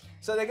 right?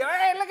 So they go,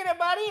 hey, look at it,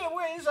 buddy.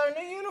 These are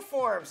new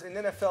uniforms. And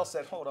NFL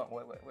said, hold on,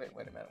 wait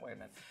a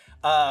minute.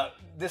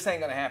 This ain't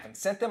going to happen.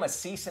 Sent them a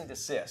cease and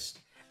desist.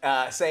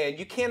 Saying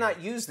you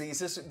cannot use these.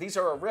 These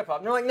are a rip-off.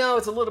 And they're like, no,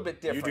 it's a little bit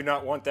different. You do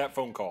not want that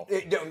phone call.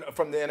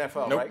 From the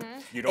NFL, nope. right?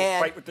 You don't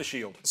fight with the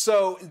shield.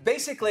 So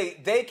basically,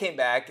 they came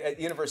back at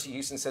University of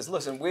Houston and says,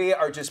 listen, we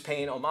are just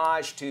paying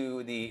homage to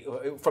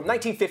from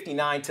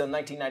 1959 till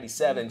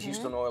 1997,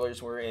 Houston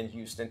Oilers were in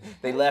Houston.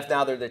 They left,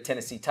 now they're the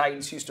Tennessee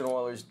Titans. Houston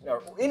Oilers,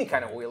 or any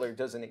kind of Oiler,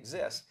 doesn't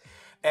exist.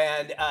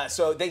 And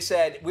so they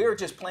said, we're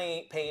just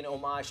paying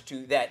homage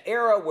to that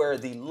era where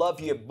the Love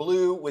You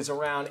Blue was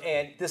around,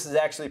 and this is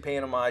actually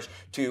paying homage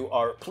to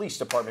our police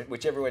department,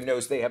 which everyone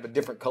knows they have a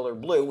different color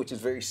blue, which is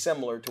very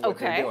similar to what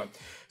they're doing.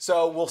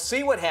 So we'll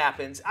see what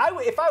happens.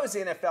 If I was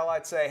the NFL,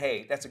 I'd say,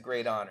 hey, that's a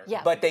great honor.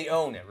 Yeah. But they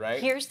own it,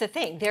 right? Here's the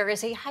thing. There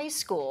is a high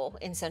school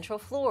in Central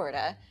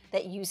Florida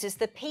that uses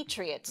the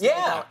Patriots Yeah.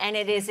 logo, and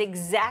it is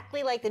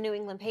exactly like the New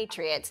England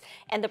Patriots.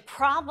 And the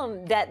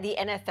problem that the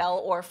NFL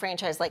or a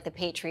franchise like the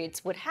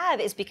Patriots would have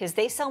is because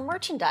they sell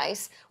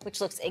merchandise which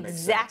looks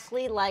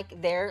exactly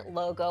like their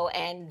logo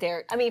and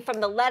from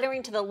the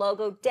lettering to the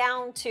logo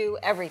down to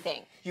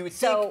everything. You would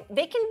so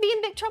they can be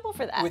in big trouble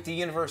for that. With the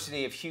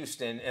University of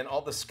Houston and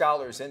all the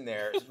scholars in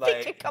there,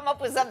 they could come up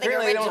with something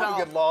original. Apparently they don't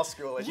have a good law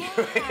school at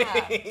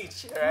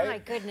UH, right? My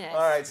goodness.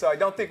 All right, so I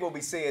don't think we'll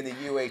be seeing the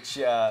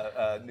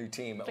UH new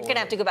team. We're going to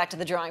have to go back to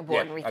the drawing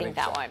board and rethink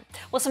that one.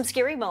 Well, some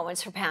scary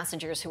moments for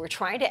passengers who were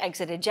trying to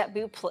exit a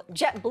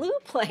JetBlue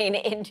plane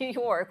in New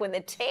York when the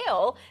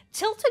tail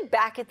tilted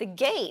back at the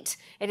gate.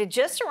 It had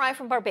just arrived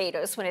from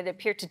Barbados when it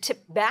appeared to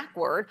tip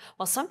backward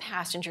while some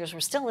passengers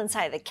were still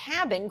inside the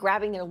cabin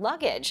grabbing their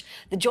luggage.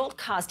 The jolt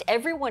caused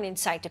everyone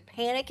inside to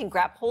panic and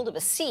grab hold of a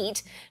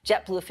seat.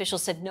 JetBlue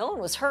officials said no one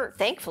was hurt,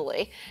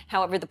 thankfully.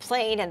 However, the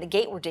plane and the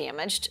gate were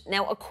damaged.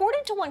 Now,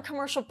 according to one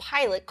commercial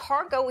pilot,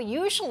 cargo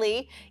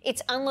usually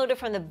it's unloaded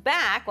from the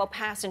back while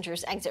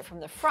passengers exit from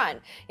the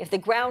front. If the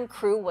ground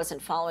crew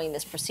wasn't following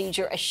this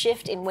procedure, a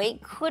shift in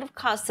weight could have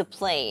caused the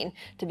plane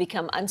to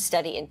become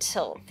unsteady and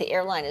tilt. The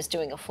airline is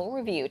doing a full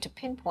review to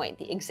pinpoint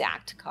the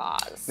exact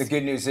cause. The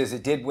good news is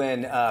it did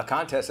win a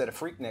contest at a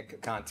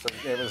Freaknik concert.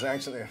 It was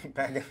actually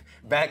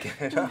back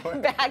it up.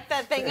 Back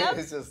that thing up?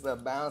 It's just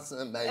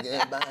bouncing, make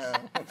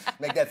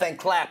make that thing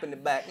clap in the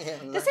back.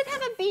 Does it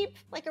have a beep,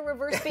 like a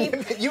reverse beep?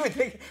 You would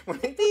think,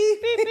 beep,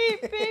 beep,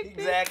 beep, beep.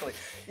 Exactly.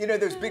 You know,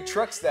 those big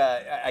trucks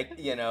that,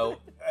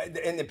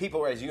 and the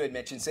people, as you had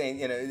mentioned, saying,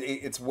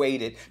 it's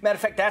weighted. Matter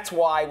of fact, that's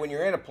why when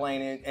you're in a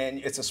plane and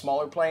it's a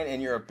smaller plane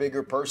and you're a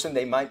bigger person,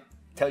 they might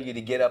tell you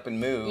to get up and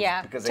move.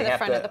 Yeah, because to they the have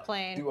front to of the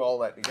plane. do all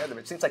that together.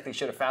 But it seems like they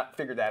should have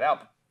figured that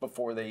out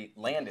before they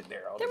landed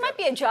there. There might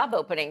be a job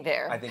opening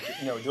there. I think,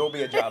 there will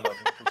be a job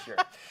opening for sure.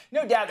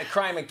 No doubt that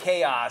crime and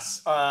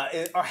chaos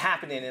are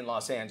happening in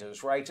Los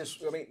Angeles, right?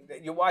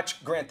 You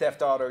watch Grand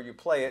Theft Auto, you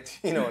play it,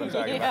 you know what I'm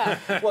talking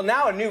about. Well,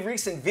 now a new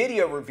recent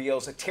video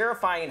reveals a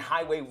terrifying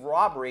highway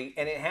robbery,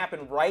 and it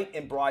happened right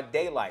in broad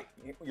daylight.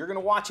 You're going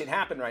to watch it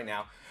happen right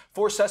now.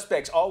 4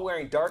 suspects, all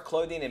wearing dark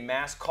clothing and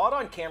masks, caught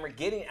on camera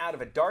getting out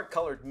of a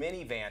dark-colored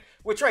minivan,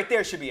 which right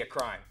there should be a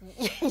crime.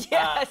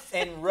 Yes.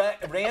 And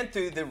ran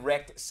through the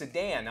wrecked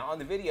sedan. Now, on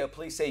the video,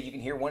 police say you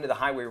can hear one of the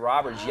highway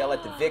robbers yell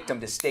at the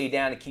victim to stay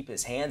down and keep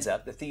his hands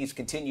up. The thieves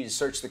continue to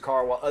search the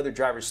car while other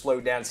drivers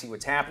slow down to see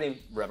what's happening,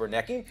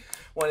 rubbernecking.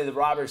 One of the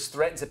robbers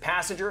threatens a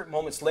passenger.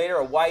 Moments later,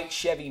 a white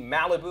Chevy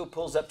Malibu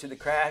pulls up to the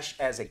crash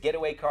as a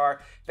getaway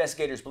car.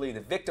 Investigators believe the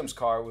victim's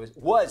car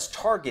was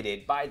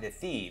targeted by the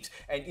thieves.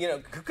 And,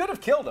 could have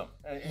killed him,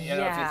 if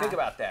you think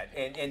about that.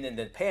 And then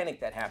the panic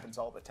that happens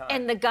all the time.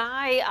 And the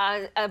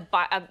guy,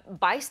 a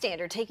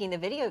bystander taking the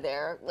video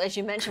there, as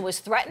you mentioned, was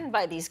threatened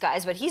by these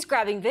guys, but he's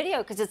grabbing video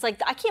because it's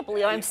like, I can't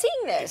believe I'm seeing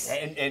this.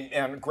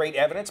 And great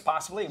evidence,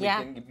 possibly. We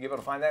can be able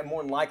to find that.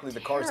 More than likely, the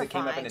cars that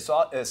came up and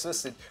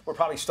assisted were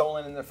probably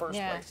stolen in the first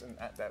place in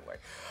that way.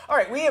 All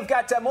right, we have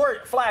got more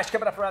Flash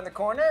coming up around the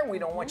corner. We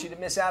don't want you to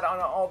miss out on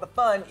all the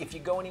fun. If you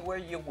go anywhere,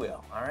 you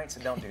will. All right,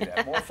 so don't do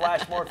that. More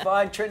Flash, more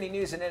fun, trending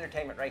news and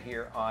entertainment right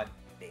here on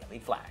Daily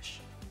Flash.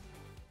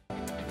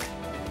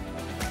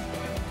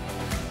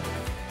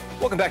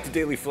 Welcome back to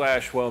Daily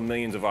Flash. Well,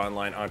 millions of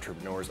online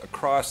entrepreneurs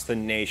across the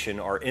nation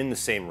are in the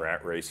same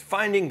rat race,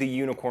 finding the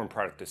unicorn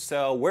product to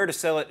sell, where to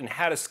sell it, and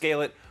how to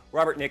scale it.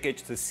 Robert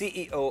Nikich, the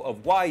CEO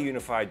of Y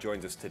Unified,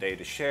 joins us today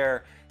to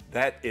share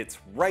that it's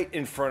right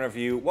in front of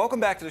you. Welcome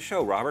back to the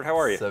show, Robert. How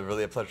are you? It's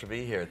really a pleasure to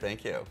be here.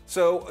 Thank you.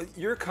 So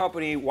your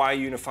company, Y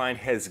Unified,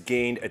 has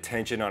gained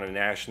attention on a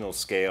national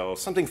scale,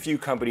 something few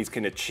companies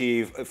can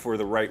achieve for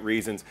the right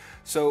reasons.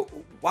 So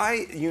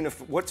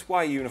what's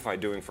Y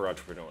Unified doing for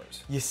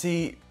entrepreneurs? You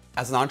see,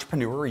 as an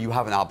entrepreneur, you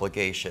have an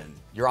obligation.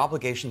 Your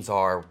obligations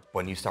are,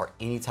 when you start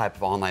any type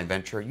of online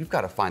venture, you've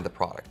got to find the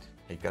product.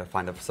 You've got to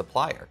find a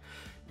supplier.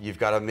 You've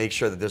got to make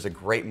sure that there's a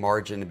great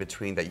margin in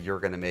between that you're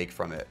going to make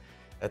from it.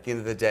 At the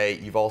end of the day,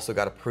 you've also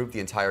got to prove the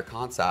entire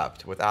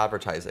concept with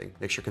advertising.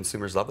 Make sure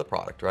consumers love the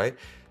product, right?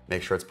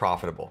 Make sure it's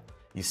profitable.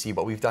 You see,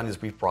 what we've done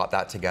is we've brought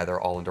that together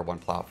all under one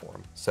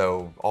platform.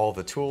 So all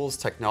the tools,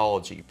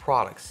 technology,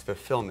 products,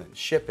 fulfillment,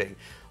 shipping,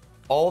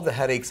 all the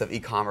headaches of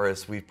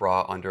e-commerce we've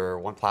brought under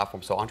one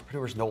platform. So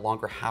entrepreneurs no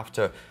longer have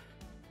to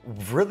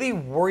really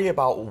worry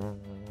about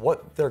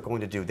what they're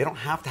going to do. They don't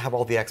have to have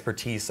all the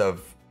expertise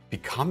of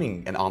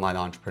becoming an online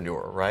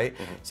entrepreneur, right?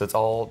 So it's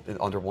all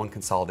under one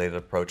consolidated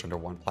approach, under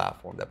one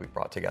platform that we've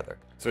brought together.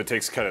 So it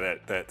takes kind of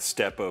that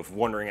step of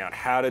wondering out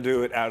how to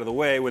do it out of the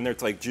way when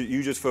it's like,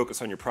 you just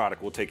focus on your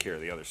product, we'll take care of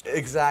the other stuff.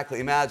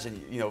 Exactly.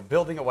 Imagine,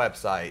 building a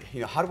website.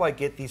 How do I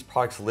get these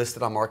products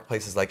listed on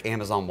marketplaces like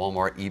Amazon,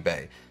 Walmart,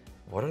 eBay?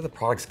 What are the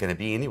products going to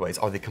be anyways?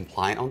 Are they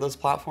compliant on those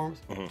platforms?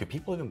 Do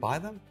people even buy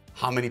them?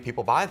 How many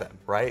people buy them,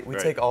 right? We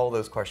take all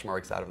those question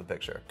marks out of the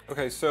picture.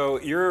 Okay, so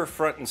you're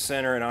front and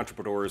center and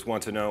entrepreneurs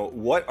want to know,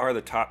 what are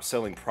the top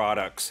selling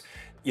products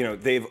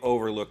they've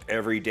overlooked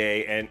every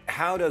day, and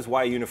how does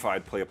Y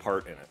Unified play a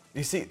part in it?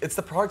 You see, it's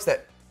the products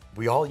that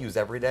we all use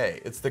every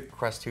day. It's the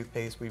Crest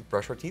toothpaste we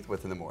brush our teeth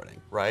with in the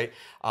morning, right?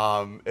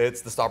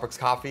 It's the Starbucks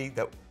coffee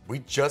that we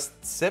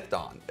just sipped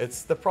on.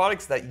 It's the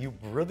products that you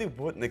really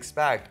wouldn't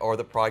expect are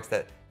the products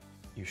that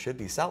you should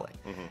be selling.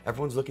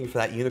 Everyone's looking for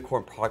that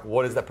unicorn product.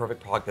 What is that perfect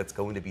product that's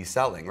going to be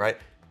selling, right?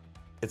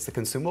 It's the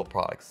consumable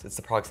products. It's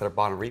the products that are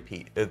bought on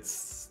repeat.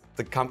 It's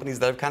the companies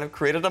that have kind of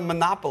created a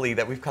monopoly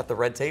that we've cut the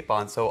red tape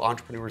on, so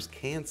entrepreneurs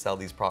can sell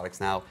these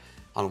products now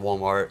on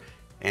Walmart,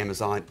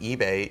 Amazon,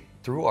 eBay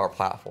through our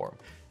platform.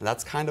 And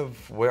that's kind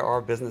of where our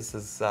business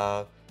is.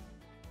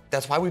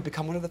 That's why we've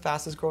become one of the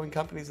fastest growing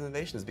companies in the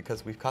nation, is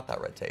because we've cut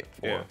that red tape.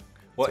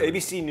 Well,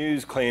 ABC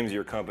News claims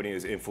your company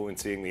is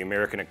influencing the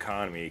American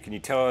economy. Can you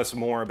tell us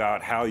more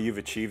about how you've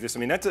achieved this? I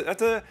mean, that's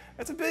a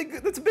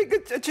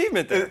big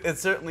achievement there. It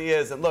certainly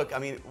is. And look, I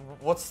mean,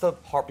 what's the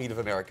heartbeat of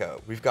America?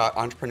 We've got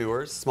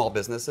entrepreneurs, small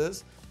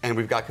businesses, and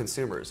we've got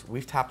consumers.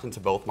 We've tapped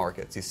into both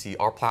markets. You see,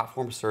 our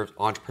platform serves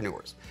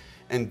entrepreneurs,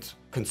 and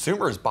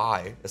consumers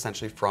buy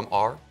essentially from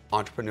our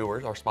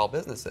entrepreneurs, our small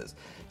businesses.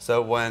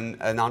 So when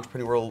an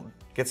entrepreneur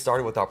get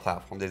started with our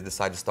platform, they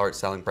decide to start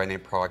selling brand name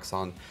products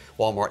on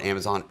Walmart,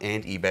 Amazon,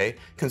 and eBay.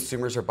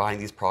 Consumers are buying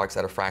these products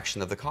at a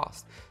fraction of the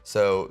cost.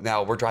 So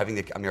now we're driving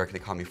the American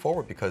economy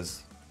forward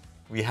because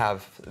we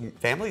have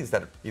families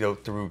that,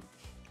 through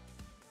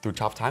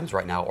tough times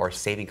right now are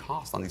saving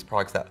costs on these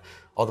products that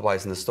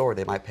otherwise in the store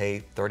they might pay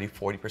 30,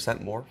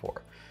 40% more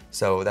for.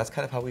 So that's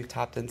kind of how we've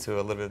tapped into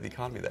a little bit of the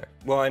economy there.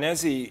 Well, and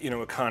as the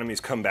economy's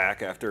come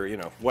back after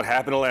what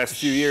happened the last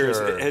few years,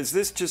 has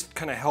this just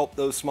kind of helped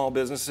those small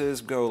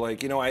businesses go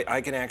like, I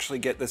can actually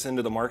get this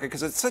into the market,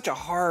 because it's such a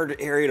hard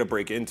area to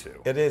break into?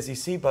 It is, you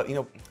see, but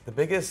the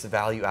biggest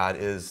value add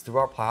is through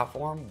our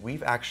platform,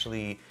 we've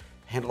actually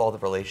handle all the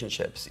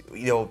relationships.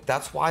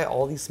 That's why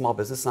all these small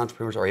business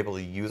entrepreneurs are able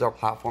to use our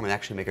platform and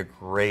actually make a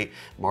great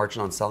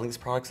margin on selling these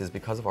products, is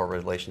because of our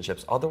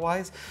relationships.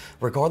 Otherwise,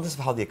 regardless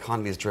of how the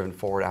economy is driven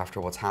forward after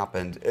what's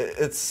happened,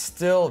 it's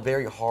still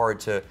very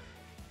hard to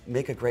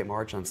make a great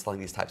margin on selling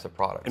these types of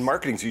products. And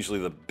marketing's usually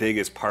the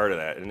biggest part of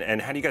that. And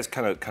how do you guys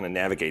kind of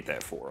navigate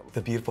that for them?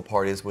 The beautiful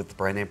part is with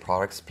brand name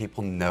products,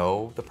 people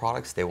know the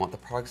products, they want the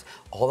products.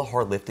 All the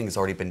hard lifting has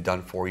already been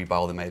done for you by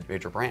all the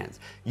major brands.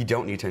 You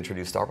don't need to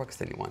introduce Starbucks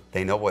to anyone.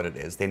 They know what it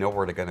is. They know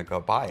where they're going to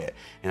go buy it.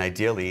 And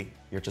ideally,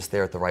 you're just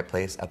there at the right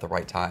place at the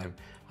right time.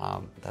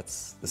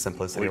 That's the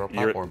simplicity of our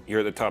platform.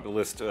 You're at the top of the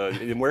list.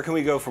 And where can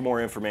we go for more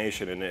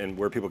information and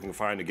where people can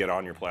find to get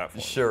on your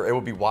platform? Sure, it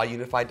will be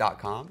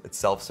yunified.com. It's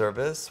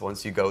self-service.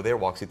 Once you go there,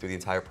 walks you through the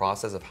entire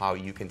process of how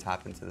you can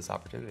tap into this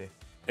opportunity.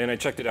 And I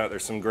checked it out.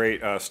 There's some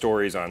great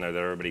stories on there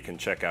that everybody can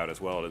check out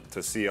as well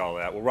to see all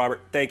that. Well,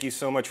 Robert, thank you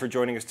so much for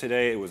joining us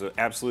today. It was an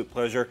absolute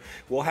pleasure.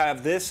 We'll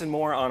have this and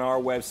more on our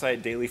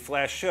website,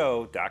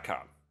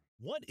 dailyflashshow.com.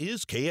 What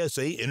is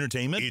KSA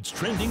Entertainment? It's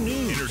trending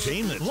news,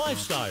 entertainment,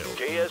 lifestyle.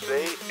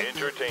 KSA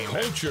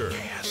Entertainment. Culture.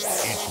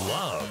 It's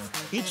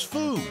love. It's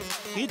food.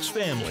 It's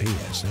family.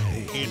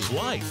 KSA. It's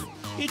life.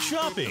 It's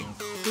shopping.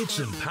 It's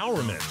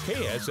empowerment.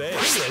 KSA.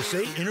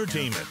 KSA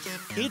Entertainment.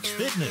 It's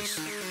fitness.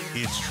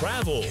 It's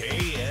travel.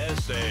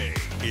 KSA.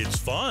 It's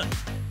fun.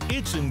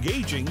 It's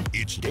engaging.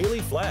 It's Daily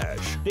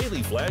Flash.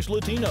 Daily Flash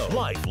Latino.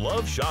 Life,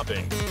 love,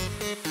 shopping.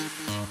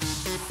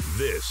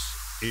 This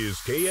is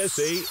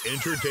KSA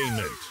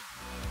Entertainment.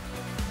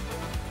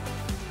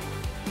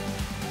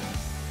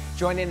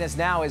 Joining us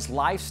now is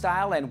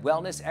lifestyle and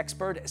wellness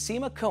expert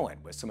Seema Cohen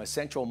with some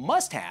essential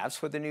must-haves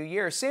for the new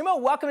year.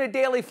 Seema, welcome to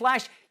Daily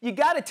Flash. You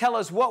got to tell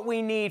us what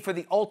we need for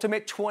the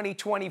ultimate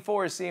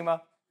 2024,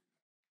 Seema.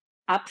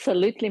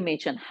 Absolutely,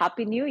 Mitch, and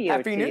Happy New Year.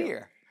 Happy New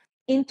Year.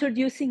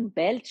 Introducing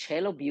Bel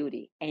Cielo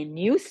Beauty, a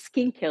new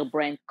skincare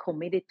brand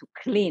committed to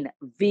clean,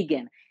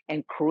 vegan,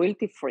 and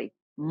cruelty-free.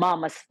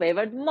 Mama's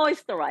favorite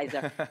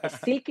moisturizer, a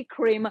silky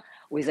cream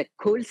with a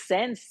cool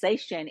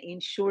sensation,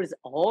 ensures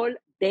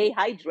all-day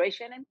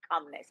hydration and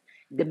calmness.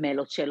 The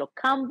Melocelo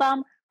Calm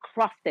Balm,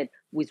 crafted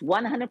with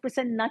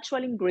 100%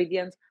 natural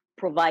ingredients,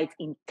 provides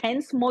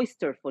intense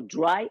moisture for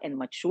dry and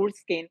mature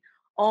skin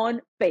on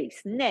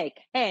face, neck,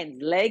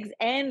 hands, legs,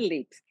 and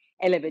lips.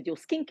 Elevate your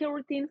skincare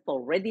routine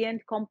for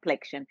radiant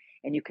complexion,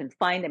 and you can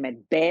find them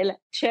at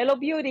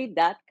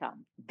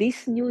bellecellobeauty.com.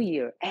 This new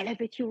year,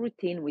 elevate your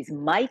routine with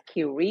My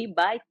Curie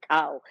by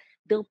Kao.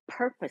 Their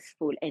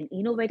purposeful and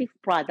innovative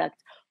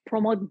products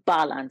promote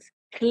balance,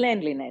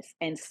 cleanliness,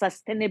 and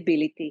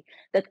sustainability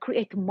that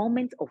create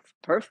moments of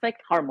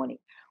perfect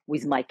harmony.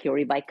 With My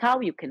Curie by Kao,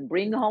 you can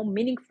bring home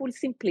meaningful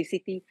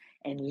simplicity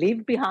and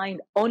leave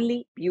behind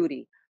only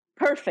beauty.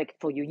 Perfect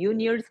for your New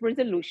Year's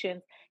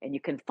resolutions, and you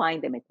can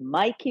find them at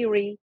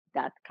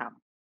mycurie.com.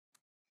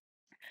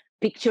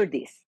 Picture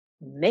this: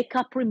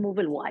 makeup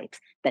removal wipes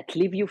that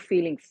leave you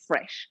feeling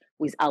fresh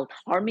without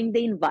harming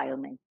the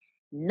environment.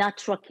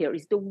 NatraCare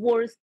is the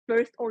world's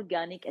first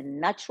organic and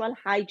natural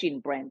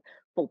hygiene brand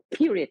for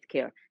period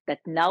care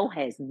that now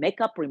has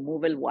makeup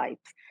removal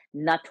wipes.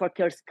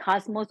 NatraCare's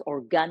Cosmos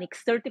Organic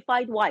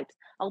certified wipes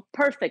are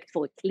perfect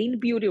for a clean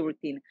beauty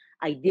routine,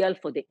 ideal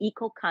for the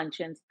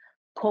eco-conscious,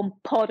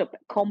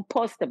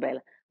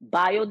 compostable,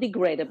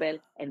 biodegradable,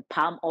 and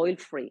palm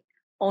oil-free.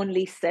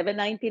 Only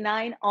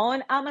 $7.99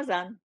 on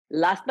Amazon.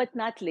 Last but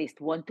not least,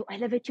 want to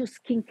elevate your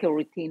skincare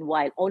routine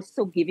while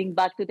also giving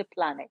back to the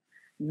planet?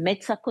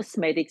 Metza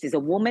Cosmetics is a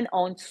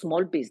woman-owned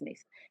small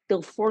business.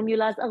 Their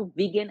formulas are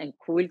vegan and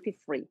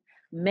cruelty-free,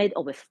 made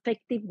of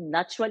effective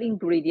natural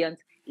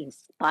ingredients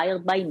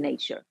inspired by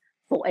nature.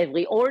 For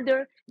every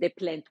order, they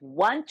plant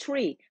one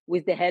tree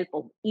with the help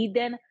of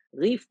Eden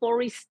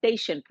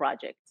Reforestation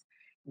Projects.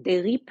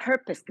 They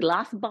repurpose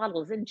glass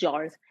bottles and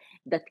jars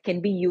that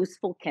can be used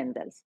for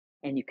candles.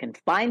 And you can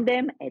find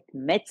them at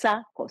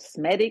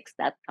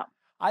metzacosmetics.com.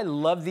 I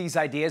love these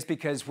ideas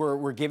because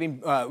we're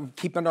keeping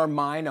our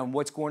mind on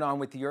what's going on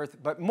with the earth.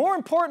 But more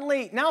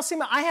importantly, now,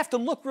 Seema, I have to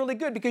look really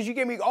good because you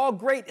gave me all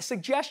great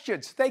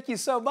suggestions. Thank you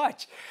so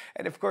much.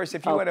 And of course,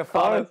 if you want to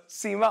follow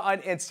Seema on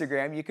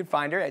Instagram, you can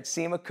find her at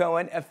Seema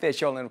Cohen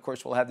Official. And of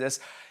course, we'll have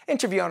this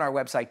interview on our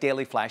website,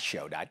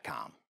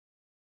 dailyflashshow.com.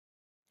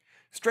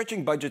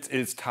 Stretching budgets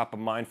is top of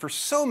mind for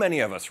so many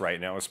of us right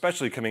now,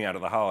 especially coming out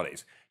of the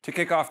holidays. To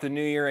kick off the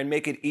new year and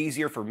make it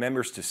easier for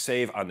members to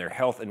save on their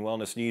health and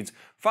wellness needs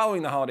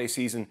following the holiday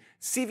season,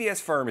 CVS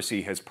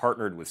Pharmacy has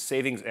partnered with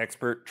savings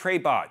expert Trey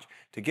Bodge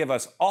to give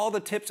us all the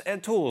tips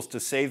and tools to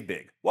save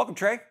big. Welcome,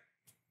 Trey.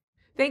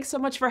 Thanks so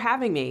much for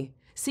having me.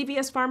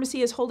 CVS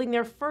Pharmacy is holding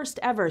their first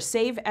ever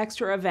Save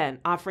Extra event,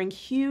 offering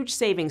huge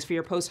savings for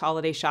your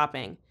post-holiday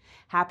shopping.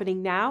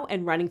 Happening now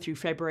and running through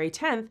February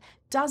 10th,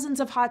 dozens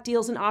of hot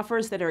deals and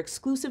offers that are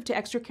exclusive to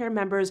Extra Care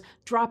members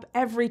drop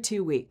every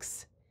 2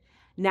 weeks.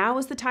 Now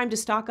is the time to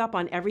stock up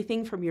on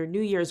everything from your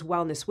New Year's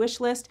wellness wish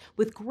list,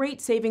 with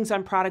great savings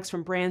on products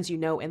from brands you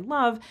know and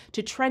love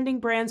to trending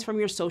brands from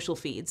your social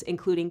feeds,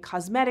 including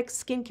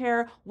cosmetics,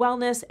 skincare,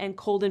 wellness, and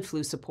cold and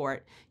flu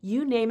support.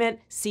 You name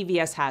it,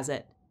 CVS has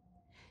it.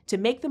 To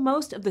make the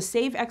most of the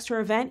Save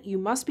Extra event, you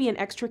must be an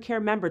Extra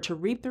Care member to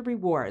reap the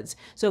rewards.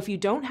 So if you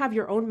don't have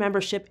your own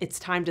membership, it's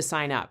time to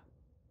sign up.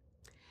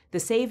 The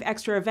Save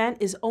Extra event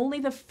is only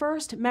the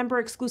first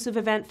member-exclusive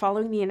event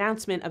following the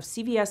announcement of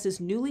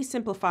CVS's newly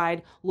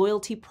simplified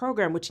loyalty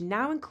program, which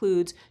now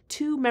includes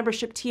 2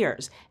 membership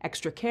tiers,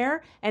 Extra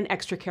Care and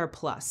Extra Care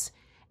Plus.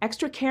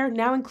 Extra Care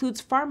now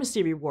includes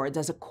pharmacy rewards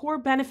as a core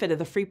benefit of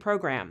the free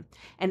program.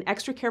 And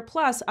Extra Care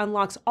Plus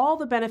unlocks all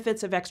the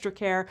benefits of Extra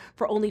Care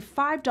for only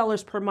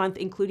 $5 per month,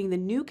 including the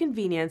new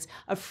convenience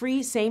of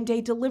free same-day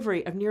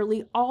delivery of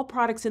nearly all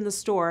products in the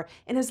store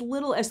in as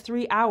little as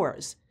 3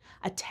 hours,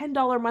 a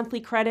 $10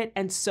 monthly credit,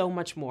 and so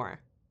much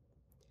more.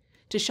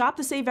 To shop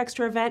the Save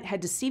Extra event,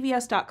 head to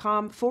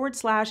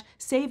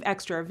cvs.com/Save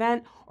Extra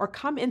event or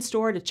come in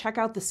store to check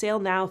out the sale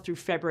now through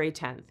February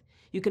 10th.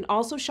 You can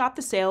also shop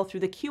the sale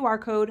through the QR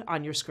code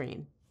on your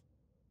screen.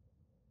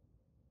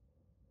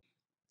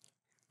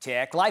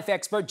 Tech Life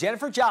expert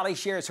Jennifer Jolly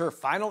shares her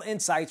final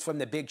insights from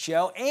the big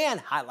show and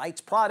highlights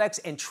products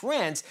and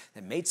trends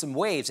that made some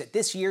waves at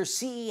this year's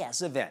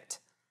CES event.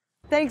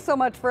 Thanks so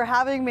much for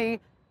having me.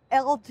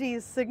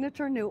 LG's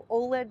signature new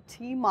OLED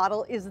T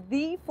model is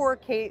the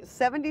 4K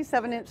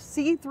 77-inch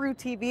see-through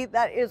TV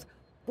that is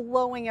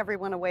blowing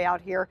everyone away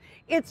out here.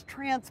 It's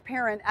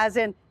transparent, as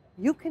in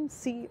you can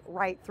see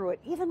right through it,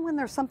 even when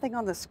there's something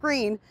on the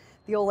screen.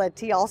 The OLED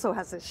T also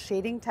has this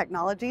shading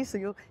technology, so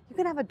you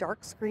can have a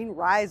dark screen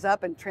rise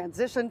up and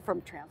transition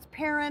from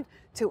transparent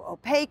to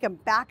opaque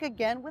and back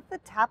again with the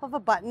tap of a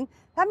button.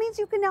 That means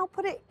you can now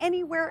put it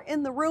anywhere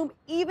in the room,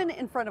 even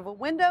in front of a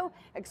window.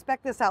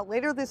 Expect this out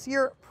later this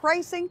year.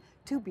 Pricing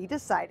to be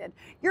decided.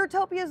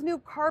 Eurotopia's new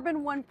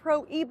Carbon 1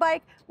 Pro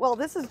e-bike, well,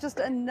 this is just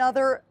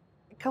another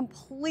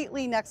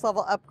completely next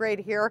level upgrade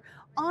here.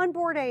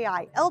 Onboard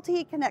AI,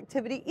 LTE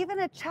connectivity, even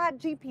a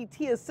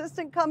ChatGPT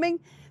assistant coming.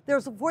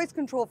 There's voice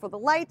control for the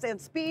lights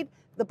and speed.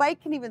 The bike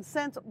can even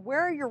sense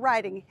where you're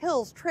riding,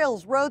 hills,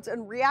 trails, roads,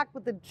 and react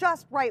with the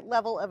just right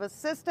level of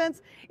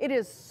assistance. It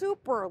is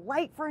super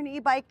light for an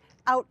e-bike,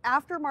 out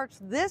after March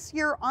this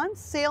year, on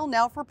sale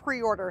now for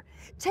pre-order.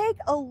 Take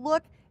a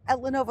look at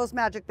Lenovo's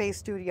Magic Bay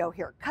studio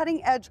here.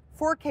 Cutting edge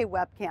 4K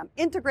webcam,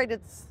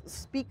 integrated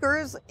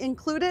speakers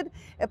included.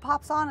 It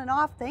pops on and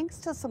off thanks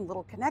to some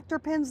little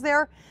connector pins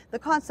there. The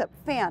Concept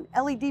fan,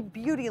 LED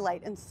beauty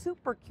light, and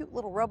super cute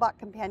little robot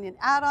companion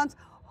add-ons.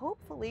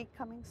 Hopefully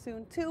coming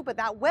soon too, but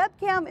that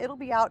webcam, it'll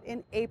be out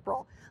in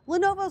April.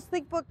 Lenovo's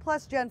ThinkBook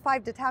Plus Gen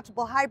 5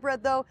 detachable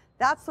hybrid though,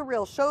 that's the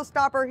real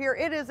showstopper here.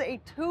 It is a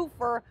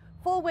twofer,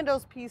 full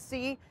Windows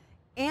PC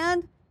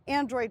and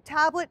Android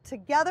tablet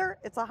together.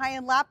 It's a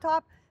high-end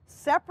laptop.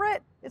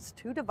 Separate, it's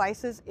 2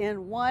 devices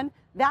in one.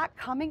 That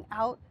coming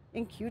out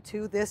in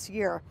Q2 this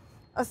year.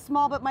 A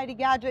small but mighty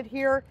gadget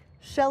here.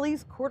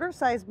 Shelly's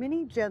quarter-size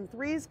mini Gen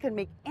 3s can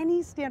make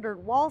any standard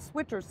wall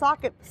switch or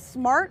socket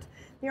smart.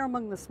 They are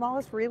among the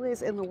smallest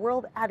relays in the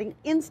world, adding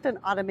instant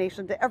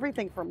automation to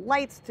everything from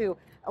lights to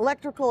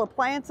electrical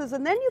appliances.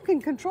 And then you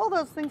can control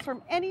those things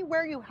from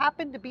anywhere you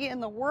happen to be in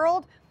the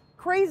world.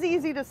 Crazy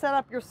easy to set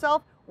up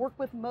yourself. Work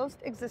with most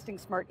existing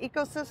smart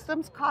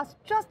ecosystems, cost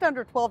just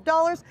under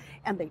 $12,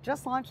 and they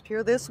just launched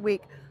here this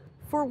week.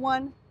 For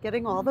one,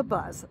 getting all the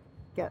buzz.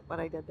 Get what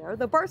I did there.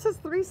 The Barca's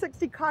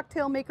 360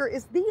 cocktail maker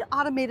is the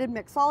automated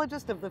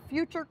mixologist of the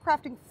future,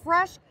 crafting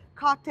fresh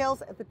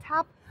cocktails at the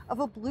tap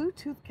of a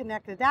Bluetooth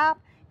connected app.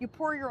 You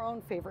pour your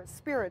own favorite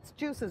spirits,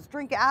 juices,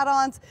 drink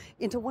add-ons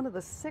into one of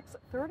the 6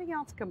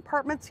 30-ounce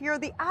compartments here.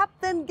 The app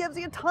then gives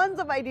you tons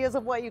of ideas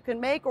of what you can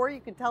make, or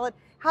you can tell it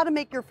how to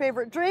make your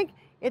favorite drink.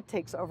 It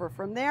takes over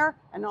from there,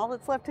 and all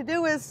that's left to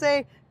do is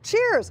say,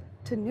 cheers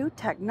to new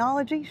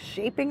technology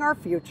shaping our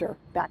future.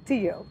 Back to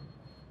you.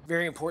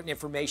 Very important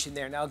information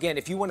there. Now, again,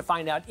 if you want to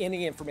find out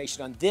any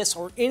information on this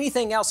or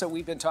anything else that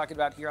we've been talking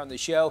about here on the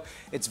show,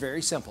 it's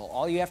very simple.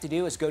 All you have to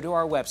do is go to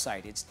our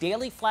website. It's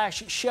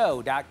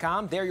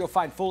dailyflashshow.com. There you'll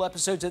find full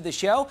episodes of the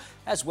show,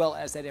 as well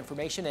as that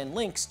information and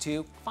links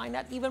to find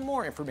out even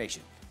more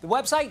information. The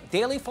website,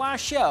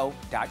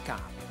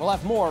 dailyflashshow.com. We'll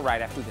have more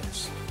right after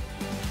this.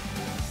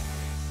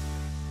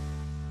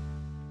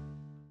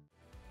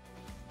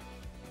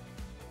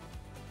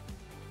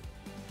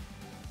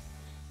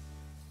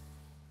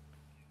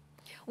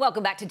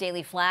 Welcome back to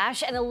Daily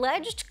Flash. An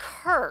alleged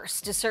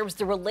curse disturbs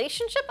the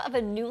relationship of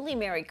a newly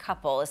married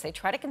couple as they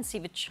try to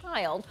conceive a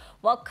child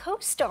while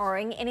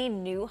co-starring in a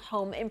new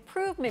home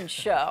improvement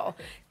show.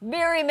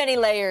 Very many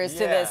layers to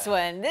this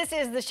one. This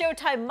is the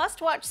Showtime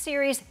must-watch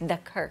series, The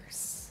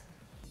Curse.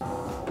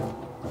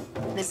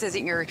 This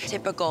isn't your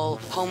typical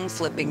home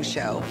flipping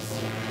show.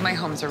 My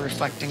homes are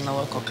reflecting the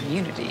local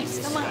communities.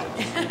 Come on.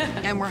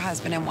 And we're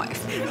husband and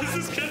wife. This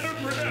is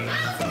camera.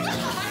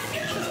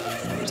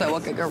 So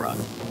what could go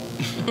wrong?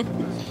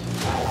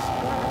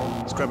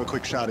 Let's grab a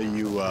quick shot of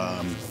you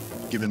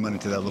giving money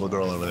to that little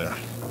girl over there.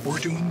 We're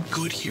doing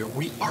good here.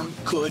 We are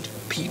good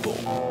people.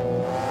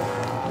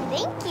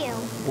 Thank you.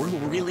 We're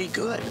really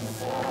good.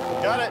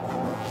 Got it.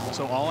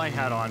 So all I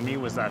had on me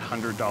was that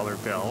 $100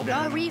 bill.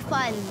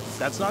 Refunds.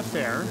 That's not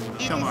fair.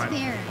 Come on.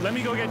 Fair. Let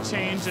me go get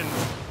change and...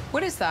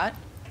 What is that?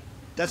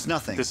 That's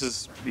nothing. This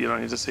is... You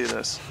don't need to see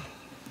this.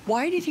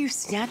 Why did you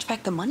snatch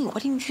back the money? Why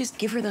didn't you just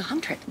give her the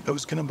 100? I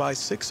was gonna buy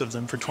 6 of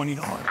them for $20.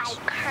 I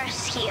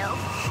curse you.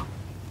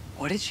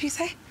 What did she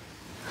say?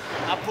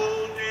 I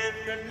pulled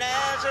into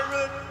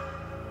Nazareth.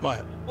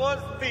 What? Was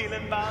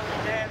feeling about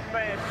that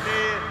bad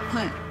day.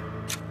 What?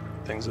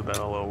 Things have been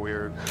a little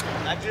weird.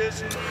 I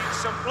just need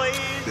some place.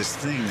 This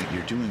thing that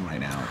you're doing right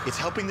now, it's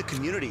helping the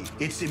community.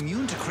 It's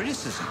immune to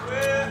criticism.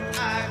 Where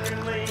I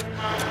can lay my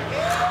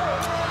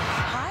head.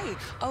 Hi.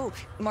 Oh,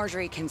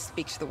 Marjorie can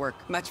speak to the work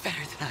much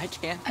better than I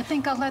can. I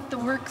think I'll let the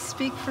work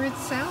speak for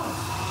itself.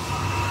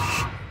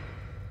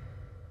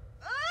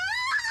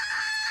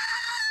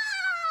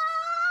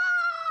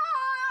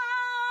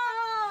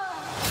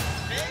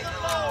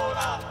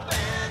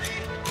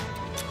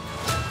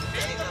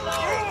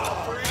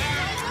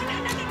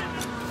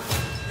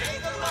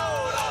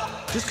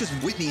 Just because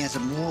Whitney has a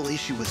moral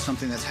issue with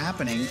something that's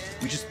happening,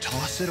 we just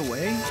toss it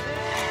away?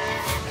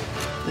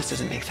 This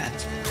doesn't make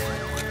sense.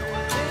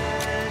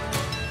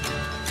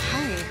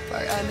 Hi.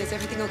 Is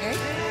everything okay?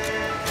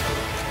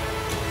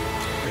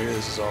 Maybe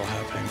this is all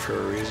happening for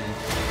a reason.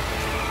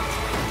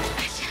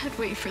 I can't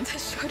wait for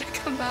this show to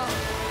come out.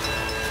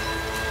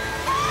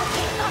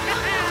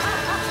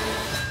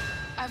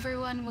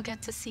 Everyone will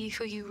get to see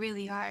who you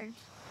really are.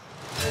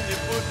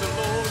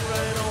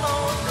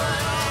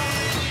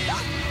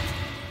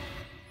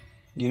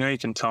 You know you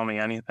can tell me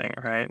anything,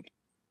 right?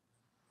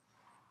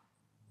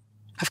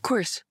 Of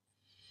course.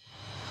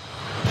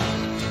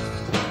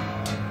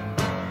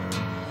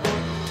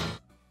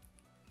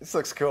 This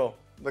looks cool.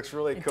 Looks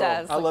really cool.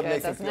 Does I look love good,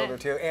 Nathan doesn't Fielder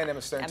it? too, and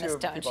Emma Stone Emma too.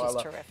 Stone, People I she's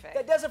love. terrific.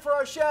 That does it for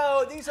our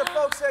show. These are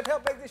folks that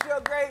help make the show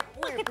great.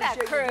 We Look at that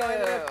appreciate you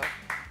joining crew. us.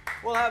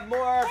 We'll have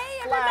more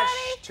Hey, Flash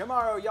everybody.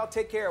 tomorrow. Y'all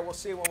take care. We'll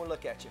see you when we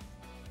look at you.